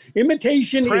real.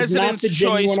 Imitation is not the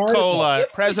genuine article.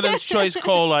 President's Choice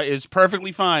Cola is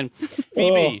perfectly fine.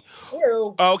 VB,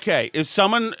 okay, if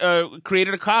someone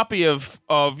created a copy of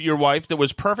your wife that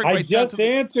was perfect, I just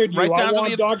answered you. Right down I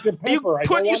want Dr. Pepper.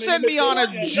 You sent me on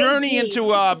a journey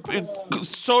into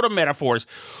soda metaphors.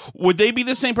 Would they be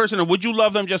the same person, or would you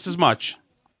love them just as much?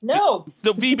 No.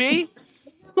 The VB?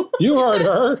 You heard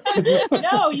her.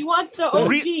 No, he wants the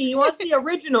OG. He wants the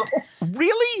original.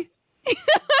 Really?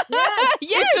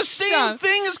 Yes. It's the same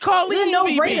thing as Colleen, No,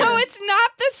 VB. No, it's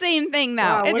not the same thing, though.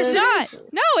 Wow, it's not.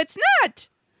 No, it's not.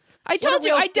 I told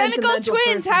you, identical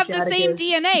twins have the same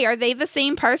DNA. Are they the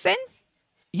same person?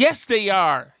 Yes, they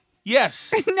are.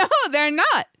 Yes. No, they're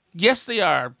not. Yes, they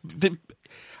are.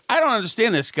 I don't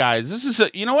understand this, guys. This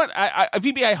is you know what?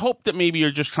 VB, I hope that maybe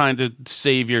you're just trying to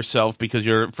save yourself because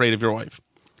you're afraid of your wife.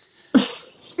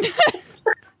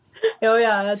 Oh,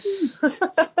 yeah,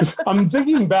 that's... I'm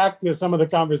thinking back to some of the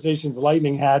conversations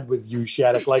Lightning had with you,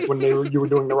 Shattuck, like when you were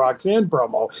doing the Roxanne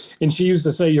promo, and she used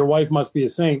to say, your wife must be a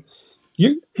saint.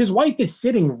 His wife is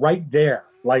sitting right there,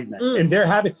 Lightning, and they're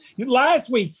having... Last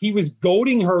week, he was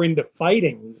goading her into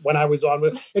fighting when I was on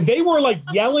with... And they were, like,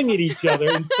 yelling at each other,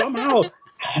 and somehow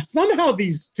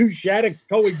these two Shaddocks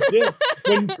coexist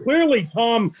when clearly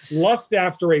Tom lusts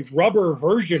after a rubber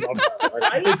version of her.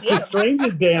 It's the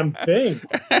strangest damn thing.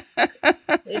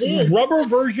 It is. Rubber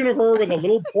version of her with a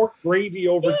little pork gravy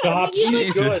over top.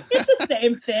 She's good. It's the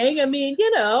same thing. I mean,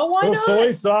 why little not? soy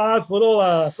sauce,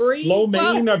 little brie. lo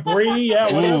mein, brie,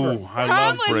 yeah, whatever. Ooh, I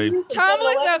love brie. Tom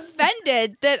was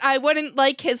offended that I wouldn't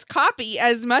like his copy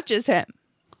as much as him.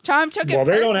 Tom took it Well,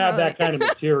 they personally. don't have that kind of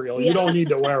material. You don't need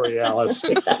to worry, Alice.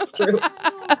 That's true.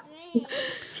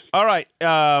 All right.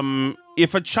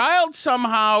 If a child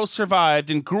somehow survived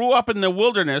and grew up in the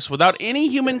wilderness without any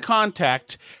human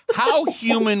contact, how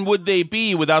human would they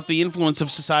be without the influence of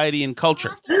society and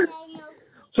culture?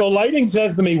 So Lightning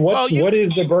says to me, what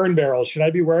is the burn barrel? Should I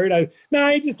be worried?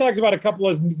 He just talks about a couple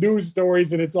of news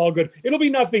stories and it's all good. It'll be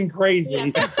nothing crazy.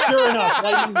 Sure enough,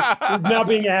 Lightning is now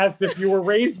being asked if you were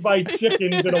raised by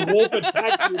chickens and a wolf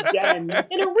attacked your den.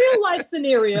 In a real life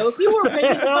scenario, if you were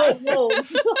raised by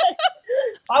wolves,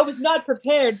 I was not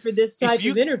prepared for this type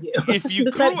of interview. If you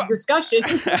this type of discussion.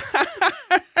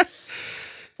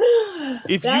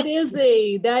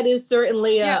 That is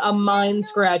certainly a mind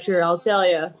scratcher, I'll tell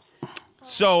you.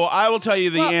 So I will tell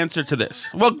you the answer to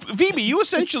this. Well, VB, you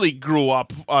essentially grew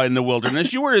up in the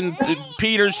wilderness. You were in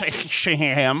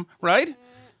Petersham, right?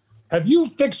 Have you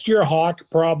fixed your hawk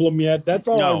problem yet? That's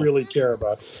all I really care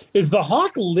about. Is the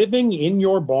hawk living in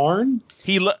your barn?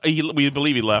 We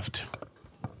believe he left.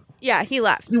 Yeah, he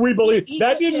left. We believe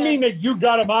that didn't mean that you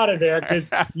got him out of there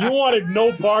because you wanted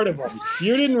no part of him.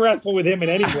 You didn't wrestle with him in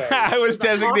any way. I was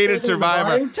designated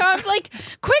survivor. Tom's like,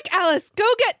 quick, Alice, go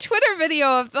get Twitter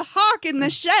video of the hawk in the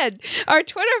shed. Our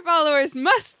Twitter followers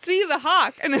must see the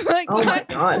hawk. And I'm like, oh my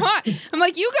God. What? I'm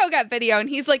like, you go get video. And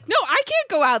he's like, no, I can't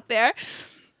go out there.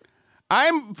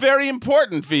 I'm very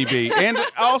important, VB, and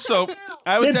also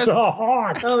I was. It's a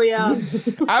hawk. Oh yeah.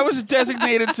 I was a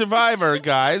designated survivor,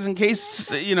 guys, in case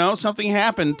something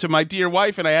happened to my dear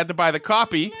wife, and I had to buy the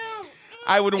copy.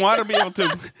 I would want to be able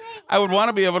to. I would want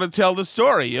to be able to tell the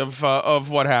story of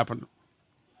what happened.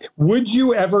 Would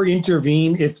you ever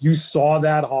intervene if you saw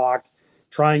that hawk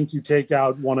trying to take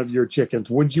out one of your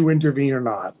chickens? Would you intervene or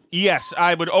not? Yes,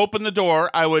 I would open the door.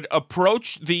 I would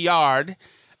approach the yard.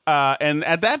 And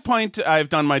at that point, I've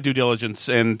done my due diligence.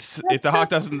 And if the hawk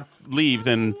doesn't leave,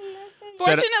 then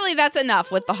Fortunately, that's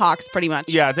enough with the hawks, pretty much.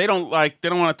 Yeah, they don't want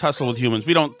to tussle with humans.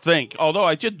 We don't think. Although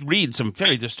I did read some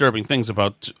very disturbing things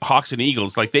about hawks and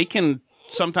eagles. Like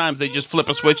sometimes they just flip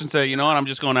a switch and say, you know what, I'm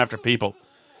just going after people.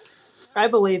 I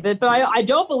believe it, but I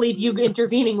don't believe you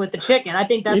intervening with the chicken. I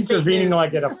think that's intervening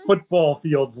like at a football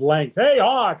field's length. Hey,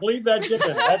 hawk, leave that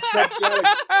chicken.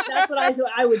 That's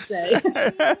what I would say.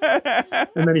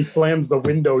 And then he slams the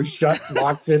window shut,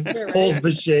 locks it, pulls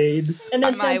the shade. And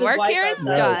then my work here is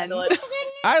done.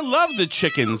 I love the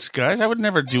chickens, guys. I would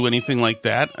never do anything like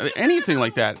that. Anything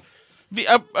like that.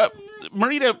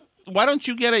 Marita, why don't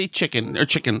you get a chicken or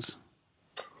chickens?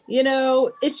 You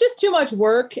know, it's just too much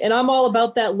work, and I'm all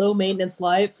about that low maintenance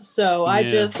life. So I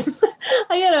just,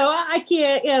 I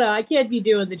can't be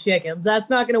doing the chickens. That's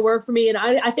not going to work for me. And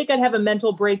I think I'd have a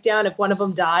mental breakdown if one of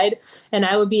them died, and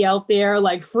I would be out there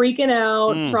like freaking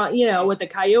out, with the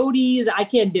coyotes. I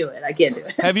can't do it.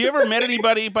 Have you ever met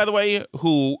anybody, by the way,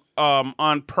 who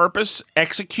on purpose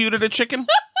executed a chicken?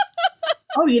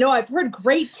 Oh, I've heard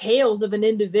great tales of an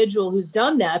individual who's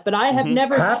done that, but I have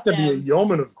never have to be a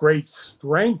yeoman of great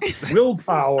strength,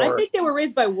 willpower. I think they were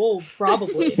raised by wolves,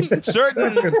 probably.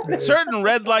 certain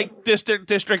red light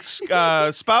district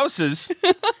spouses,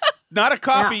 not a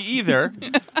copy either,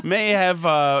 may have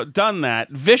done that,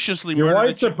 viciously Your murdered.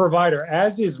 wife's the provider,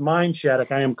 as is mine,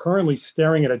 Shattuck. I am currently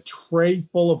staring at a tray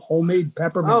full of homemade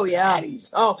peppermint patties.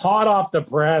 Oh, hot off the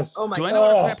press. Oh my God. Do God. I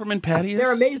know what a peppermint patty is?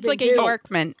 They're amazing. It's like a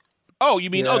Yorkman. Oh,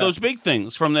 you mean those big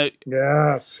things from the?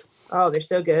 Yes. Oh, they're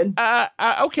so good.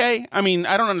 Okay. I mean,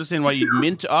 I don't understand why you'd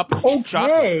mint up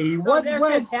chocolate. What? They're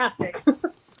fantastic.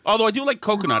 Although I do like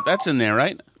coconut. That's in there,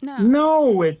 right?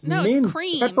 No, it's mint. It's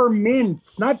cream. Peppermint.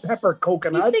 It's not pepper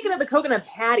coconut. He's thinking of the coconut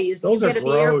patties that Those you are get at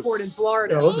gross. the airport in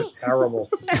Florida. Yeah, those are terrible.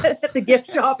 At the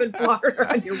gift shop in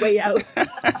Florida on your way out.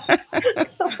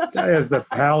 Guy has the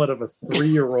palate of a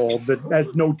 3-year-old that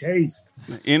has no taste.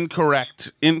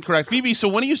 Incorrect. Phoebe, so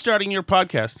when are you starting your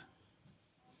podcast?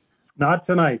 Not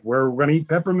tonight. We're going to eat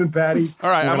peppermint patties.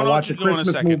 All right, We're I'm going to gonna watch a let you go in a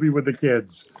Christmas second. movie with the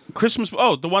kids.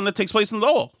 The one that takes place in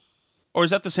Lowell. Or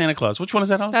is that the Santa Claus? Which one is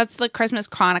that? Alice? That's the Christmas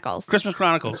Chronicles. Christmas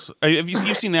Chronicles. Have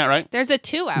you've seen that, right? There's a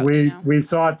 2 out. We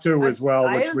saw 2 as well,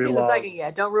 I which haven't we seen the loved. second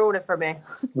yet. Don't ruin it for me.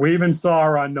 We even saw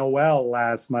her on Noel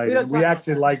last night. We don't We talk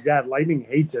actually about like that. Lightning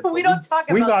hates it. We don't talk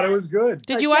about We thought that. it was good.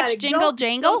 Did you watch Shattuck, Jingle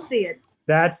Jangle? Don't see it.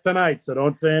 That's tonight, so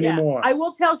don't say any more. I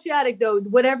will tell Shattuck, though,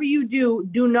 whatever you do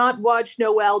not watch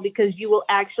Noel because you will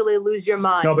actually lose your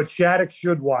mind. No, but Shattuck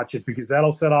should watch it because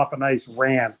that'll set off a nice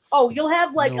rant. Oh, you'll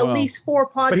have at least 4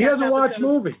 podcasts. But he doesn't watch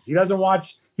episodes. movies.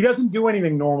 He doesn't do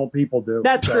anything normal people do.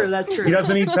 That's true. He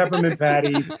doesn't eat peppermint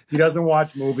patties. He doesn't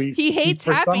watch movies. He hates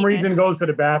for some happiness. reason goes to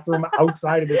the bathroom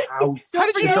outside of his house. How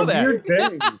did you It's know a that? weird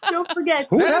thing. Don't forget.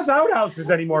 Who has outhouses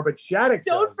anymore but Shattuck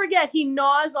Don't does? forget, he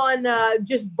gnaws on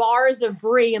just bars of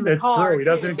brie in the It's car. true. He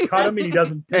doesn't cut them and he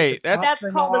doesn't take Hey, the top That's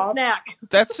thing called a off. snack.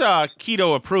 That's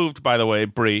keto approved, by the way,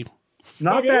 Brie.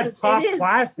 Not It that is, top it is.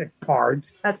 plastic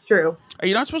part. That's true. Are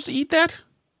you not supposed to eat that?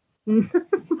 I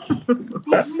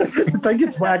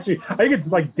think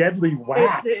it's like deadly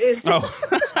wax. Oh,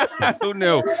 who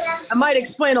knew? I might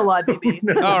explain a lot, maybe.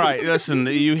 All right, listen,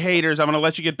 you haters. I'm going to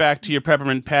let you get back to your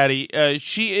peppermint patty.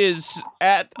 She is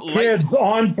at Kids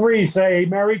on 3 say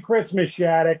Merry Christmas,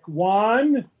 Shattuck.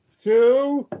 1,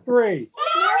 2, 3.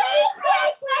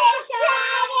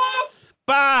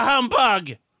 Bah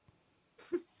humbug.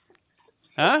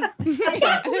 Huh?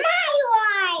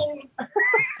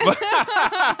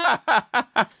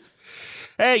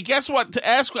 Hey, guess what?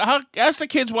 Ask the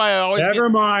kids why I always Never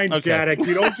get... mind, Okay. Shattuck.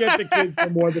 You don't get the kids for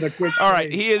more than a quick. All right,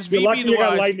 thing. he is You're VB lucky the you got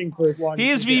Wise. lightning for as long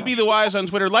He as is you VB the Wise on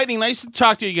Twitter. Lightning, nice to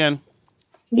talk to you again.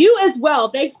 You as well.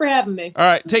 Thanks for having me. All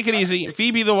right, take it easy.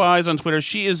 VB the Wise on Twitter.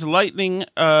 She is Lightning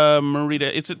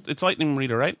Marita. It's Lightning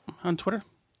Marita, right? On Twitter?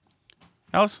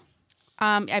 Alice?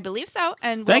 I believe so,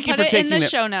 and we'll Thank you put for it in the taking it.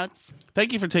 show notes.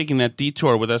 Thank you for taking that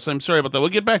detour with us. I'm sorry about that. We'll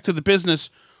get back to the business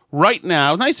right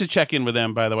now. Nice to check in with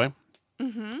them, by the way.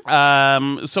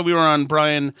 Mm-hmm. So we were on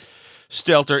Brian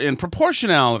Stelter in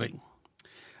proportionality.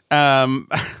 I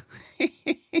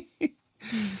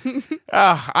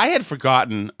had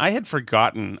forgotten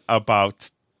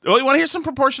about. Oh, you want to hear some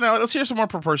proportionality? Let's hear some more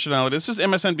proportionality. This is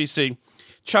MSNBC.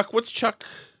 What's Chuck?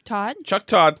 Todd? Chuck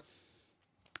Todd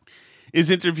is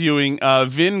interviewing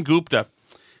Vin Gupta,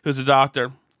 who's a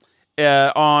doctor,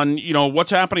 on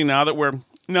what's happening now that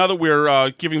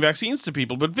we're giving vaccines to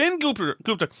people. But Vin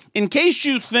Gupta, in case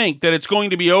you think that it's going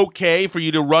to be okay for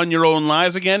you to run your own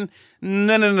lives again,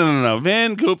 no.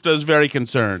 Vin Gupta is very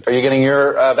concerned. Are you getting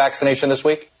your vaccination this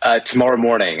week? Tomorrow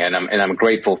morning, and I'm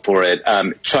grateful for it.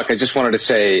 Chuck, I just wanted to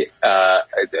say,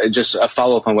 just a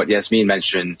follow up on what Yasmin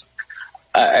mentioned.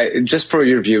 Just for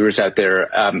your viewers out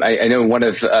there, I know one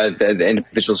of the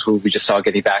individuals who we just saw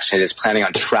getting vaccinated is planning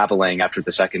on traveling after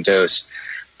the second dose.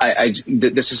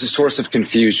 This is a source of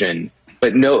confusion,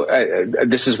 but no,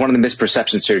 this is one of the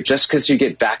misperceptions here. Just because you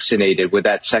get vaccinated with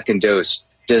that second dose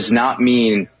does not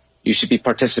mean you should be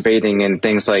participating in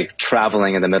things like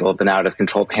traveling in the middle of an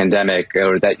out-of-control pandemic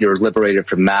or that you're liberated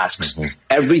from masks. Mm-hmm.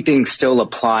 Everything still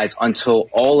applies until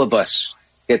all of us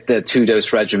get the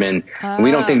 2-dose regimen.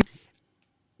 We don't think...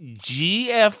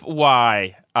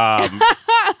 GFY,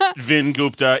 Vin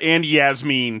Gupta and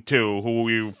Yasmin, too, who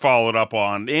we followed up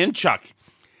on, and Chuck.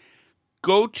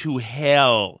 Go to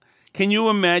hell. Can you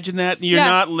imagine that? You're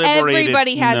not liberated.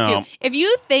 Everybody has to. If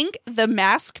you think the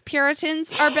mask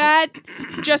Puritans are bad,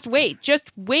 just wait.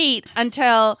 Just wait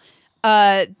until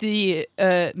the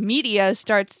media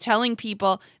starts telling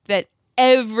people that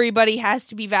everybody has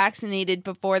to be vaccinated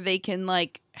before they can,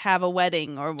 like, have a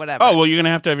wedding or whatever. Oh, well, you're going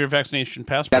to have your vaccination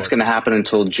passport. That's going to happen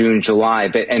until June, July.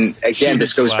 And again,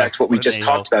 this goes back to what we just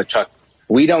talked about, Chuck.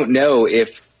 We don't know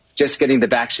if just getting the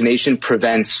vaccination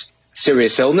prevents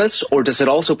serious illness, or does it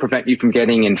also prevent you from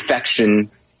getting infection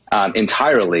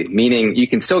entirely, meaning you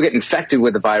can still get infected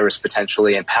with the virus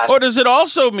potentially and pass. Or does it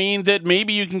also mean that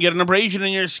maybe you can get an abrasion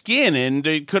in your skin, and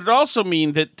could it also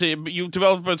mean that you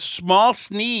develop a small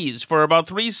sneeze for about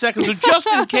 3 seconds? So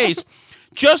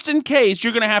just in case,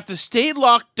 you're going to have to stay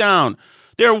locked down.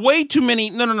 There are way too many.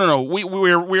 No.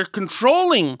 We're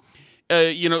controlling,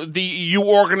 the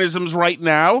organisms right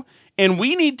now. And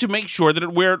we need to make sure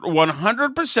that we're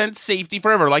 100% safety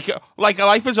forever, like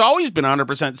life has always been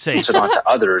 100% safe. On to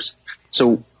others.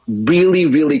 So really,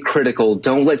 really critical.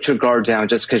 Don't let your guard down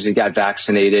just because you got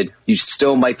vaccinated. You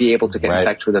still might be able to get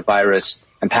infected with the virus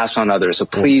and pass on others. So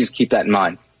please keep that in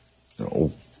mind.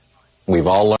 We've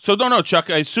all learned. So no, Chuck,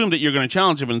 I assume that you're going to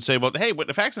challenge him and say, well, hey, but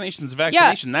the vaccination's a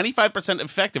vaccination, 95%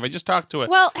 effective. I just talked to a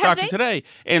doctor today.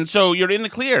 And so you're in the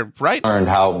clear, right? Learned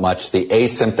how much the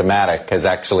asymptomatic has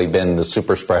actually been the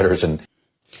super spreaders.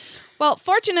 Well,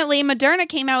 fortunately, Moderna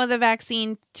came out with a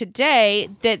vaccine today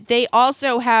that they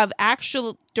also have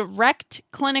actual direct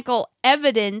clinical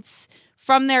evidence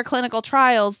from their clinical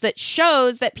trials that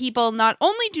shows that people not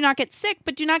only do not get sick,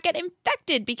 but do not get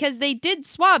infected because they did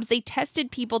swabs. They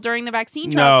tested people during the vaccine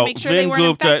trials to make sure they weren't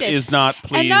infected. Vin Gupta is not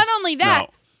pleased. And not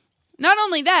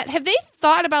only that, have they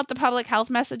thought about the public health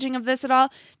messaging of this at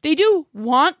all? They do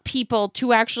want people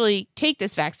to actually take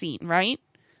this vaccine, right?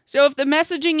 So if the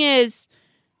messaging is,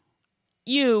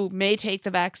 you may take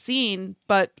the vaccine,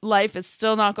 but life is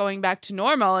still not going back to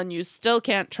normal and you still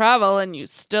can't travel and you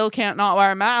still can't not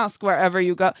wear a mask wherever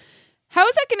you go. How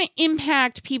is that going to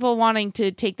impact people wanting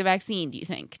to take the vaccine, do you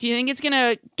think? Do you think it's going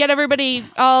to get everybody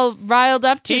all riled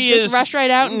up to rush right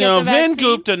out and get the vaccine? Vin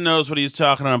Gupta knows what he's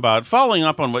talking about. Following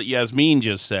up on what Yasmin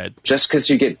just said. Just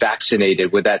because you get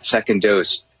vaccinated with that second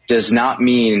dose does not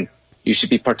mean you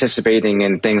should be participating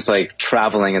in things like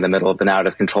traveling in the middle of an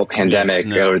out-of-control pandemic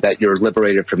or that you're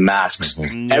liberated from masks.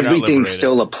 Mm-hmm. Everything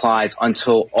still applies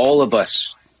until all of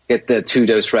us get the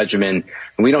 2-dose regimen.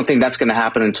 And we don't think that's going to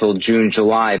happen until June,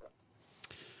 July.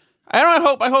 I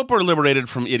hope we're liberated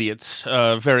from idiots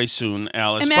very soon,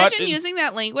 Alice. Imagine using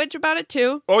that language about it,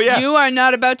 too. Oh, yeah. You are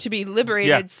not about to be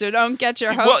liberated, so don't get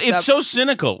your hopes up. Well, it's so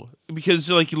cynical because,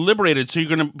 like, you're liberated, so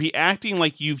you're going to be acting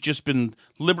like you've just been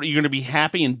liberated. You're going to be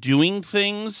happy and doing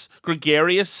things,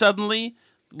 gregarious suddenly.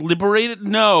 Liberated?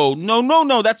 No.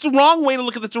 That's the wrong way to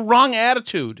look at it. That's a wrong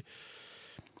attitude.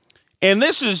 And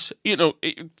this is,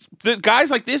 the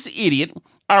guys like this idiot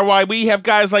are why we have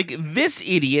guys like this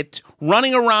idiot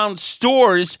running around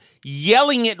stores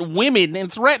yelling at women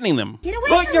and threatening them. Get away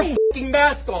from me. Put your fucking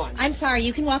mask on. I'm sorry.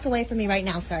 You can walk away from me right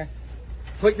now, sir.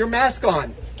 Put your mask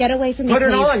on. Get away from me, Put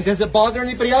it please. on. Does it bother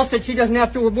anybody else that she doesn't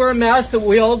have to wear a mask that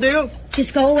we all do?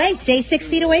 Just go away. Stay 6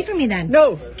 feet away from me then.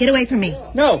 No. Get away from me.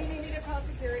 No.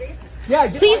 Yeah.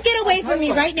 Please get away from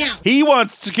me right now. He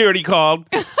wants security called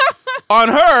on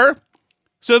her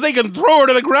so they can throw her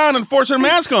to the ground and force her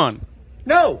mask on.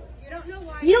 No.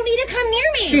 You don't need to come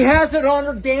near me. She has it on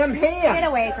her damn hand. Get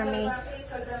away from me.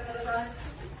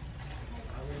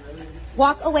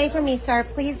 Walk away from me, sir.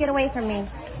 Please get away from me.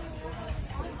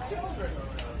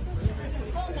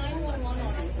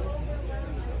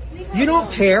 You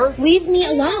don't care. Leave me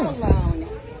alone.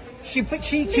 She Stay 6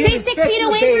 feet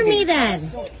away from me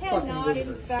then.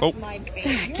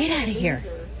 Get out of here.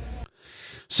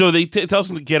 So they tells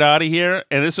him to get out of here,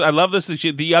 and this I love this.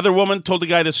 The other woman told the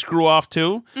guy to screw off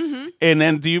too, and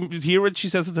then do you hear what she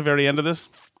says at the very end of this?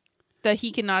 That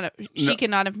she cannot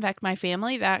infect my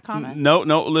family. That comment. No.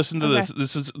 Listen to this.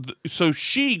 This is so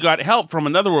she got help from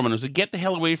another woman who said, "Get the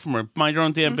hell away from her. Mind your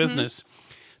own damn business."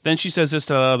 Then she says this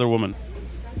to the other woman.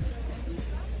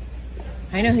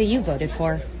 I know who you voted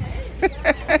for.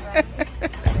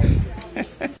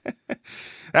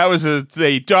 That was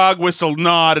a dog whistle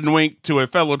nod and wink to a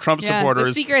fellow Trump supporter.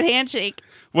 The secret handshake.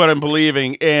 What I'm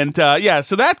believing. And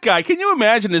so that guy, can you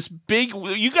imagine this big,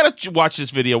 you got to watch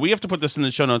this video. We have to put this in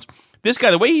the show notes. This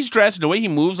guy, the way he's dressed and the way he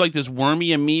moves like this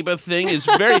wormy amoeba thing is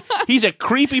he's a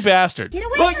creepy bastard.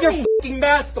 Put your fucking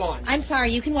mask on. I'm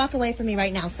sorry, you can walk away from me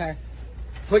right now, sir.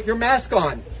 Put your mask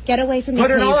on. Get away from me,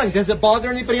 Put it please. on. Does it bother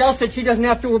anybody else that she doesn't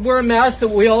have to wear a mask that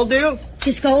we all do?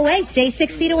 Just go away. Stay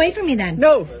 6 feet away from me then.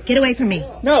 No. Get away from me.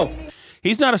 No.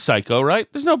 He's not a psycho, right?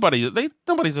 There's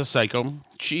nobody's a psycho.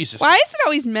 Jesus. Why is it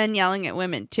always men yelling at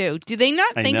women too? Do they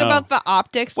not I think know. about the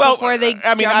optics before they?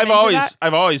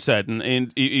 I've always said,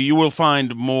 and you will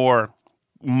find more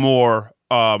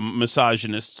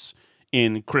misogynists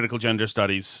in critical gender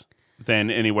studies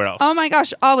than anywhere else. Oh my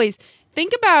gosh! Always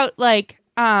think about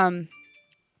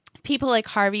people like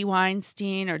Harvey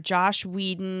Weinstein or Josh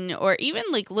Whedon or even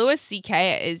like Louis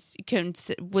C.K.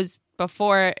 was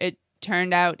before it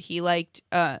turned out he liked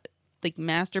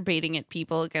masturbating at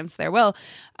people against their will.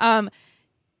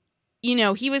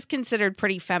 He was considered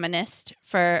pretty feminist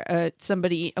for a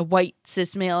white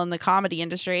cis male in the comedy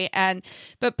industry.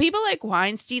 But people like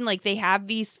Weinstein, like they have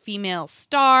these female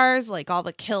stars, like all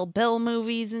the Kill Bill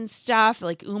movies and stuff.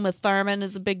 Like Uma Thurman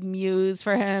is a big muse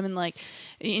for him.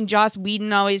 And Joss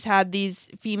Whedon always had these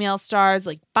female stars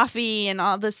like Buffy and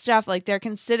all this stuff. Like they're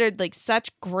considered like such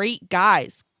great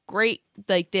guys.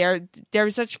 They're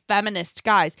such feminist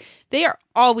guys. They are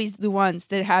always the ones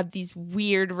that have these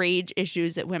weird rage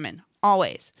issues at women.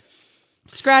 Always.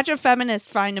 Scratch a feminist,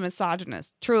 find a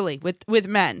misogynist. Truly, with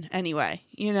men anyway.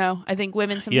 I think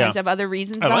women sometimes have other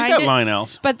reasons behind it. I like that line,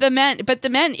 Alice. But the men,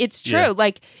 it's true. Yeah.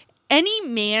 Like any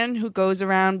man who goes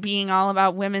around being all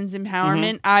about women's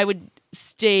empowerment, I would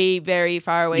stay very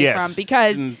far away from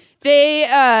because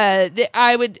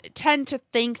I would tend to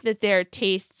think that their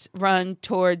tastes run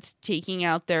towards taking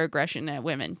out their aggression at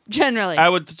women, generally. I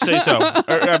would say so.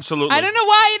 Absolutely. I don't know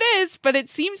why it is, but it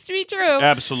seems to be true.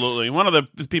 Absolutely. One of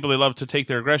the people they love to take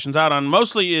their aggressions out on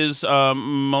mostly is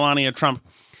Melania Trump.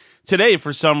 Today,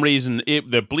 for some reason,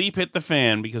 the bleep hit the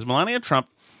fan because Melania Trump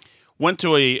went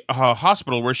to a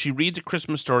hospital where she reads A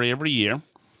Christmas Story every year.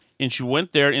 And she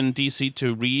went there in D.C.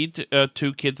 to read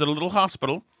to kids at a little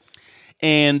hospital.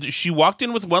 And she walked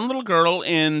in with one little girl,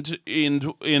 and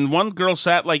one girl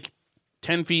sat like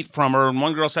 10 feet from her, and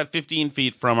one girl sat 15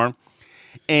 feet from her.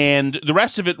 And the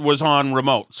rest of it was on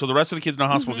remote. So the rest of the kids in the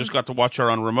hospital just got to watch her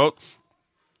on remote.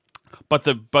 But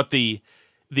the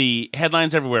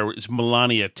headlines everywhere is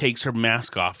Melania takes her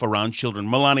mask off around children.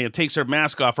 Melania takes her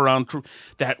mask off around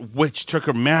that witch took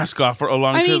her mask off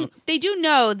along children. They do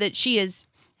know that she has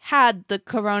had the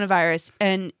coronavirus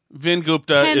and Vin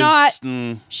Gupta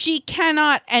she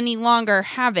cannot any longer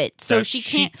have it. So she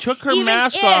can't. She took her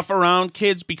mask off around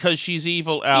kids because she's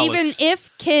evil, Alice. Even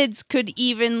if kids could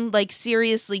even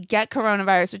seriously get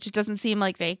coronavirus, which it doesn't seem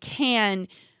like they can,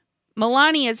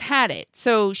 Melania's had it.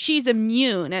 So she's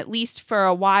immune, at least for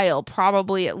a while,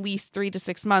 probably at least 3 to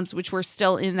 6 months, which we're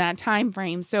still in that time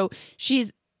frame. So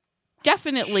she's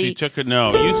definitely... She took it.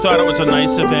 No, you thought it was a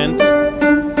nice event.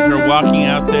 Her walking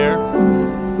out there.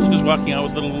 She was walking out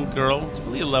with a little girl. It's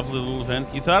really a lovely little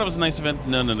event. You thought it was a nice event?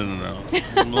 No.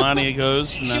 Melania goes.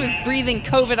 She was breathing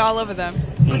COVID all over them.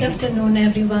 Good afternoon,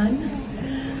 everyone.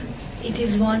 It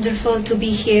is wonderful to be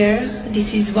here.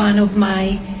 This is one of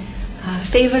my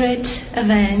favorite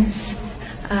events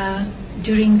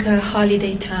during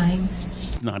holiday time.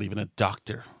 She's not even a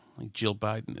doctor. Like Jill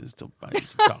Biden is. Jill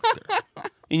Biden's a doctor.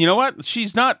 And you know what?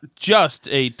 She's not just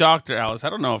a doctor, Alice. I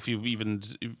don't know if you even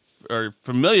are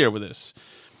familiar with this.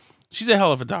 She's a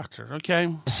hell of a doctor,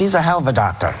 okay? She's a hell of a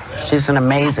doctor. She's an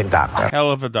amazing doctor.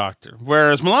 Hell of a doctor.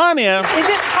 Whereas Melania... Is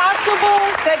it possible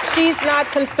that she's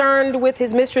not concerned with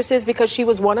his mistresses because she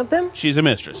was one of them? She's a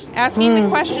mistress. Asking the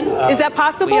questions. Is that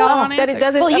possible? That it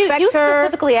doesn't affect you her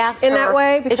specifically asked in her that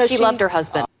way? if she loved her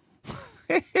husband.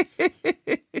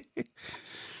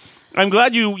 I'm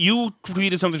glad you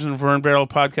tweeted something from the Vern Barrel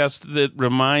podcast that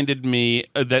reminded me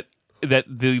that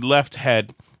the left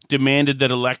had demanded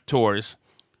that electors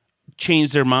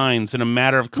change their minds in a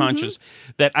matter of conscience.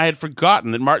 That I had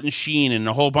forgotten that Martin Sheen and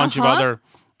a whole bunch of other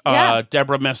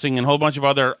Deborah Messing and a whole bunch of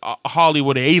other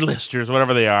Hollywood A-listers,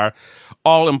 whatever they are,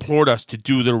 all implored us to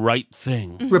do the right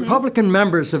thing. Republican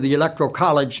members of the Electoral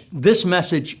College, this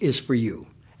message is for you.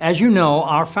 As you know,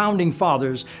 our founding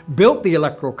fathers built the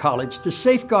Electoral College to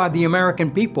safeguard the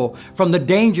American people from the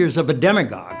dangers of a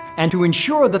demagogue and to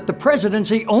ensure that the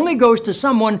presidency only goes to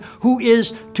someone who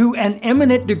is, to an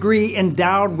eminent degree,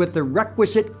 endowed with the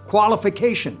requisite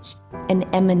qualifications. An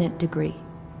eminent degree.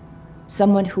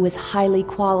 someone who is highly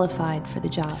qualified for the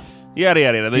job. Yada,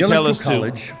 yada, yada. They the tell Electoral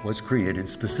us College was created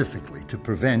specifically to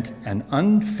prevent an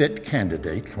unfit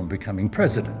candidate from becoming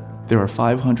president. There are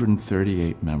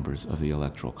 538 members of the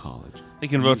Electoral College. They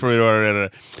can vote for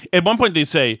it. At one point they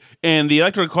say, and the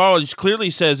Electoral College clearly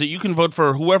says that you can vote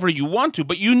for whoever you want to,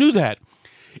 but you knew that.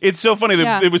 It's so funny.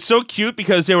 Yeah. It was so cute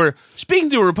because they were speaking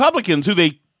to Republicans who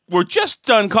they were just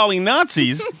done calling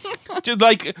Nazis. Just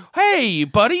like, hey,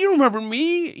 buddy, you remember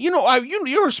me? You know,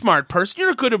 you're a smart person.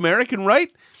 You're a good American,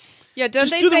 right? Yeah, don't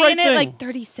Just they do the say right in it, thing. like,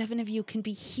 37 of you can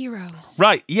be heroes?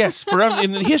 Right, yes. Forever,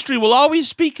 and history will always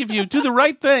speak of you. Do the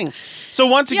right thing. So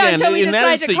once Yeah, again... until we and that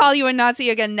decide is to the- call you a Nazi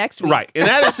again next week. Right, and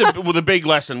that is the big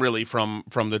lesson, really, from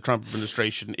the Trump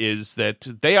administration, is that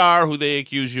they are who they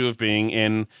accuse you of being,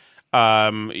 and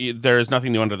there is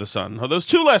nothing new under the sun. Those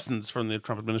two lessons from the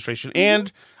Trump administration,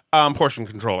 and portion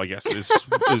control, I guess, is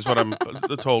what I'm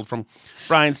told from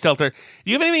Brian Stelter.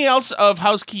 Do you have anything else of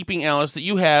housekeeping, Alice, that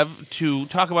you have to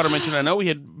talk about or mention? I know we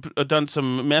had done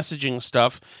some messaging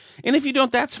stuff, and if you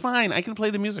don't, that's fine. I can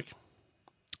play the music.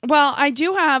 Well, I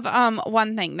do have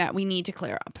one thing that we need to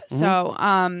clear up. So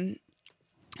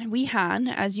we had,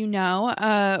 as you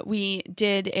know, we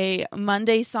did a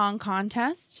Monday song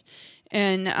contest,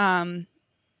 and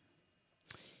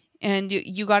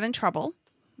you got in trouble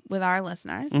with our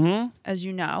listeners, as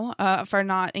you know, for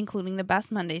not including the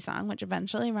best Monday song, which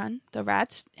eventually won. The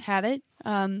Rats had it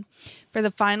for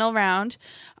the final round.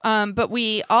 But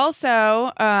we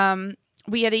also,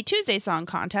 we had a Tuesday song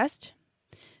contest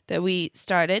that we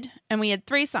started, and we had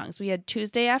 3 songs. We had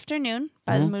Tuesday Afternoon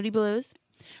by the Moody Blues,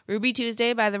 Ruby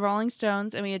Tuesday by the Rolling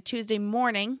Stones, and we had Tuesday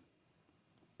Morning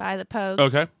by the Pogues.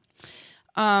 Okay.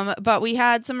 But we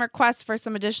had some requests for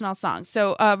some additional songs.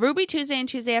 So Ruby Tuesday and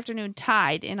Tuesday Afternoon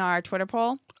tied in our Twitter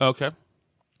poll. Okay.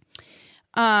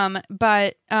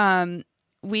 But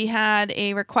we had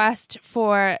a request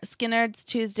for Skinner's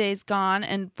Tuesday's Gone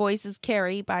and Voices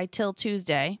Carry by Till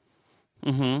Tuesday.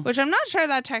 Which I'm not sure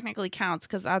that technically counts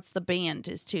because that's the band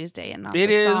is Tuesday and not It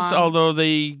the is, song. although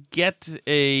they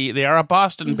are a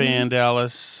Boston band,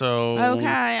 Alice. So Okay.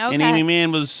 And Amy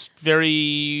Mann was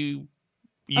very.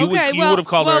 You would have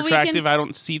called her attractive. I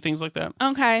don't see things like that.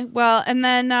 Okay, well, and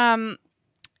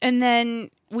then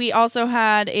we also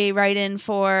had a write-in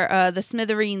for the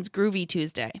Smithereens Groovy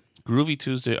Tuesday. Groovy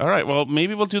Tuesday. All right. Well,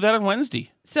 maybe we'll do that on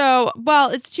Wednesday. So, well,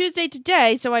 it's Tuesday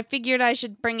today, so I figured I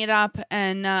should bring it up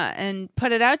and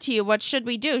put it out to you. What should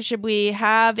we do? Should we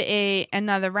have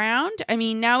another round? I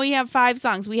mean, now we have 5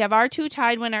 songs. We have our 2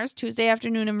 tied winners, Tuesday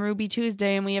Afternoon and Ruby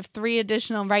Tuesday, and we have 3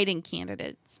 additional write-in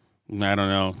candidates. I don't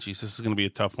know. Jeez, this is going to be a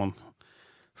tough one.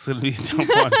 It's going to be a tough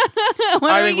one.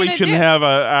 What I are think we we gonna should do? have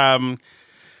a.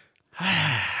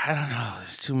 I don't know.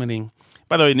 There's too many.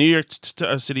 By the way, New York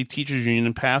City Teachers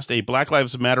Union passed a Black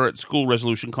Lives Matter at School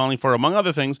resolution calling for, among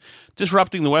other things,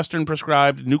 disrupting the Western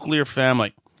prescribed nuclear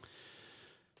family.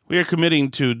 We are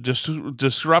committing to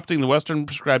disrupting the Western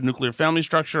prescribed nuclear family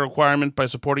structure requirement by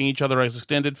supporting each other as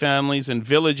extended families and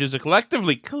villages that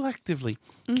collectively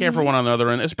care for one another,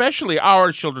 and especially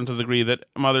our children to the degree that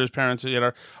mothers, parents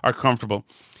are comfortable.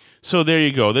 So there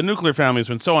you go. The nuclear family has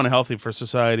been so unhealthy for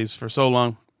societies for so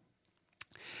long.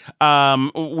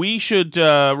 We should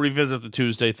revisit the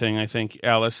Tuesday thing, I think,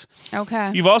 Alice.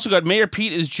 Okay. You've also got Mayor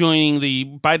Pete is joining the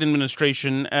Biden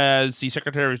administration as the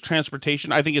Secretary of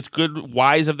Transportation. I think it's good,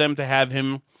 wise of them to have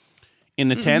him in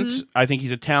the tent. I think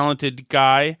he's a talented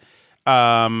guy,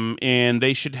 and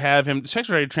they should have him. The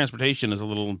Secretary of Transportation is a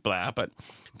little blah, but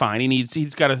fine.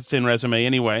 He's got a thin resume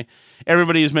anyway.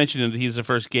 Everybody has mentioned that he's the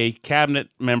first gay cabinet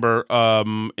member,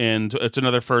 and it's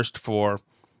another first for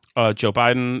Joe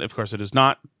Biden. Of course, it is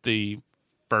not the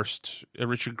first.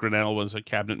 Richard Grenell was a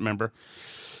cabinet member.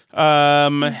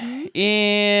 And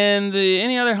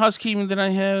any other housekeeping that I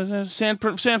have? San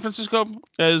Francisco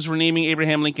is renaming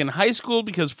Abraham Lincoln High School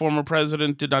because former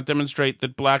president did not demonstrate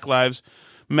that Black lives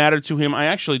matter to him. I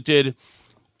actually did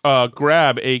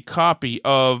grab a copy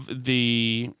of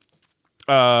the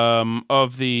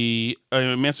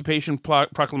Emancipation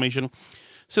Proclamation. It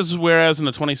says, whereas on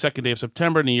the 22nd day of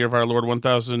September, in the year of our Lord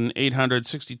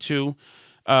 1862,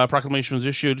 proclamation was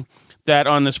issued that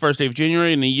on this first day of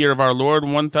January, in the year of our Lord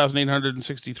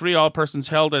 1863, all persons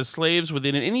held as slaves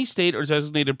within any state or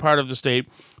designated part of the state,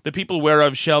 the people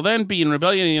whereof shall then be in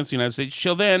rebellion against the United States,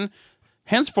 shall then,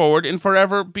 henceforward and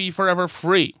forever, be forever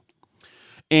free.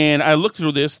 And I looked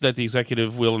through this, that the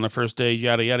executive will on the first day,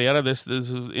 yada, yada, yada. This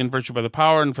is in virtue by the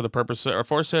power and for the purpose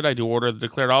aforesaid. I do order that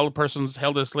declared all the persons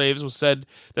held as slaves with said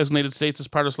designated states as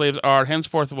part of slaves are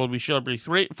henceforth will be shall be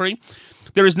free.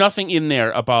 There is nothing in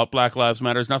there about Black Lives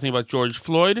Matter. There's nothing about George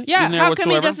Floyd Yeah, in there how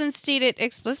whatsoever. come he doesn't state it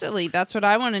explicitly? That's what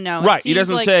I want to know. Right, It he seems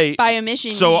doesn't like say- by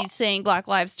omission so- he's saying Black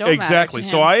Lives don't Exactly.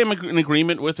 matter. So I am in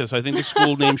agreement with this. I think the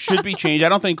school name should be changed. I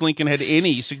don't think Lincoln had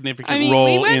any significant I mean, role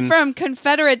we went in... from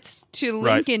Confederates to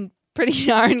Right. Lincoln pretty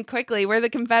darn quickly. Were the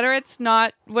Confederates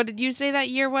not? What did you say that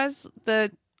year was?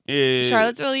 The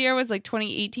Charlottesville year was like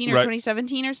 2018 or Right.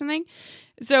 2017 or something.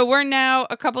 So we're now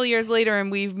a couple years later,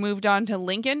 and we've moved on to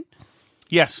Lincoln.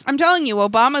 Yes. I'm telling you,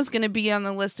 Obama's going to be on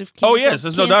the list of Oh, yes,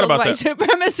 there's no doubt about white that.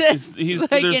 supremacists He's- like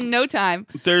there's- in no time.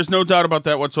 There's no doubt about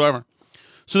that whatsoever.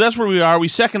 So that's where we are. We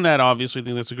second that, obviously.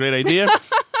 think that's a great idea.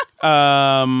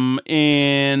 And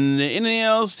anything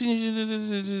else?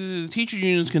 Teacher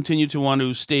unions continue to want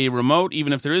to stay remote,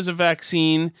 even if there is a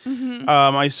vaccine. Mm-hmm.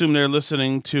 I assume they're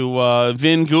listening to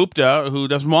Vin Gupta, who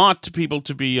doesn't want people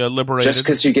to be liberated. Just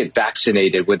because you get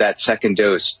vaccinated with that second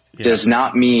dose does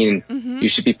not mean you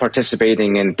should be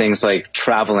participating in things like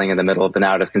traveling in the middle of an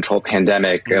out-of-control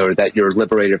pandemic or that you're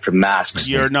liberated from masks.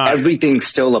 You're not. Everything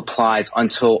still applies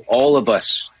until all of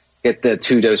us get the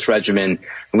 2-dose regimen.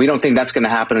 And we don't think that's going to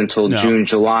happen until June,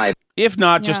 July. If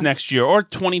not, just Yeah. next year or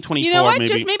 2024, You know what?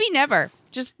 maybe. Just maybe never.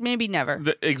 Just maybe never.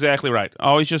 Exactly right.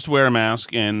 Always just wear a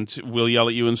mask, and we'll yell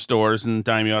at you in stores and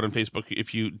dime you out on Facebook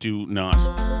if you do not.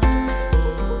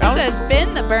 This has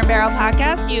been the Burn Barrel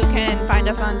Podcast. You can find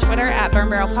us on Twitter at Burn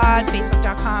Barrel Pod,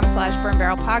 Facebook.com/Burn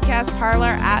Barrel Podcast,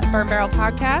 Parler at Burn Barrel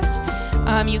Podcast.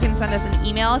 You can send us an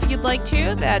email if you'd like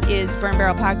to. That is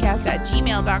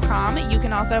burnbarrelpodcast@gmail.com. You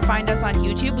can also find us on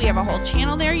YouTube. We have a whole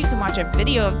channel there. You can watch a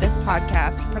video of this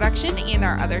podcast production and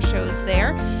our other shows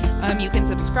there. You can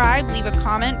subscribe, leave a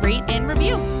comment, rate, and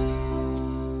review.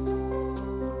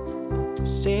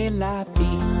 C'est la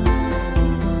vie.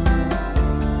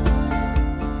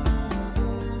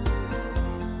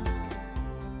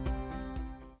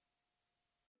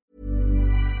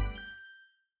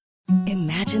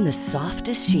 Imagine the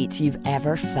softest sheets you've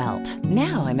ever felt.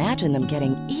 Now imagine them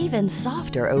getting even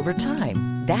softer over time.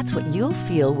 That's what you'll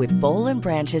feel with Boll &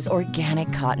 Branch's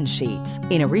organic cotton sheets.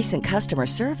 In a recent customer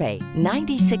survey,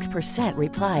 96%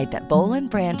 replied that Boll &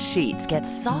 Branch sheets get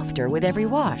softer with every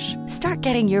wash. Start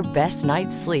getting your best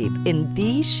night's sleep in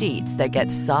these sheets that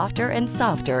get softer and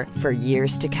softer for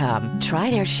years to come. Try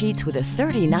their sheets with a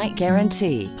 30-night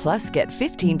guarantee. Plus, get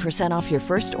 15% off your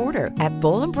first order at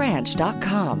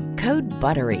bollandbranch.com. Code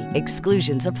BUTTERY.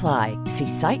 Exclusions apply. See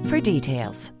site for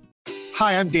details.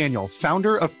 Hi, I'm Daniel,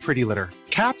 founder of Pretty Litter.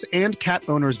 Cats and cat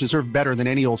owners deserve better than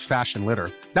any old-fashioned litter.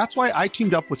 That's why I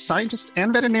teamed up with scientists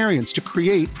and veterinarians to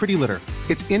create Pretty Litter.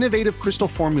 Its innovative crystal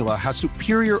formula has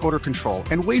superior odor control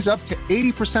and weighs up to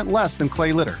 80% less than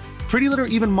clay litter. Pretty Litter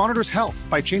even monitors health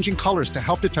by changing colors to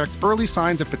help detect early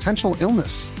signs of potential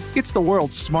illness. It's the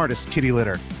world's smartest kitty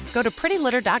litter. Go to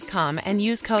prettylitter.com and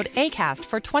use code ACAST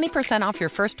for 20% off your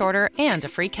first order and a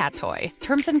free cat toy.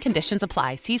 Terms and conditions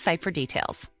apply. See site for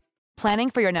details. Planning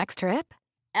for your next trip?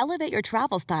 Elevate your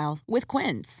travel style with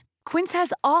Quince. Quince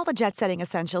has all the jet-setting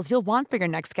essentials you'll want for your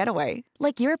next getaway,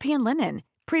 like European linen,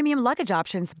 premium luggage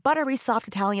options, buttery soft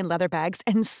Italian leather bags,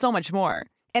 and so much more.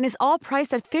 And is all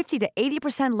priced at 50 to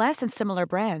 80% less than similar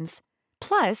brands.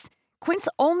 Plus, Quince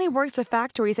only works with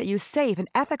factories that use safe and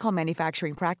ethical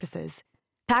manufacturing practices.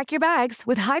 Pack your bags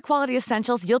with high-quality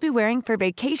essentials you'll be wearing for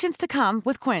vacations to come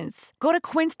with Quince. Go to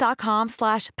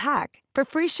quince.com/pack for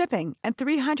free shipping and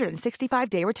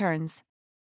 365-day returns.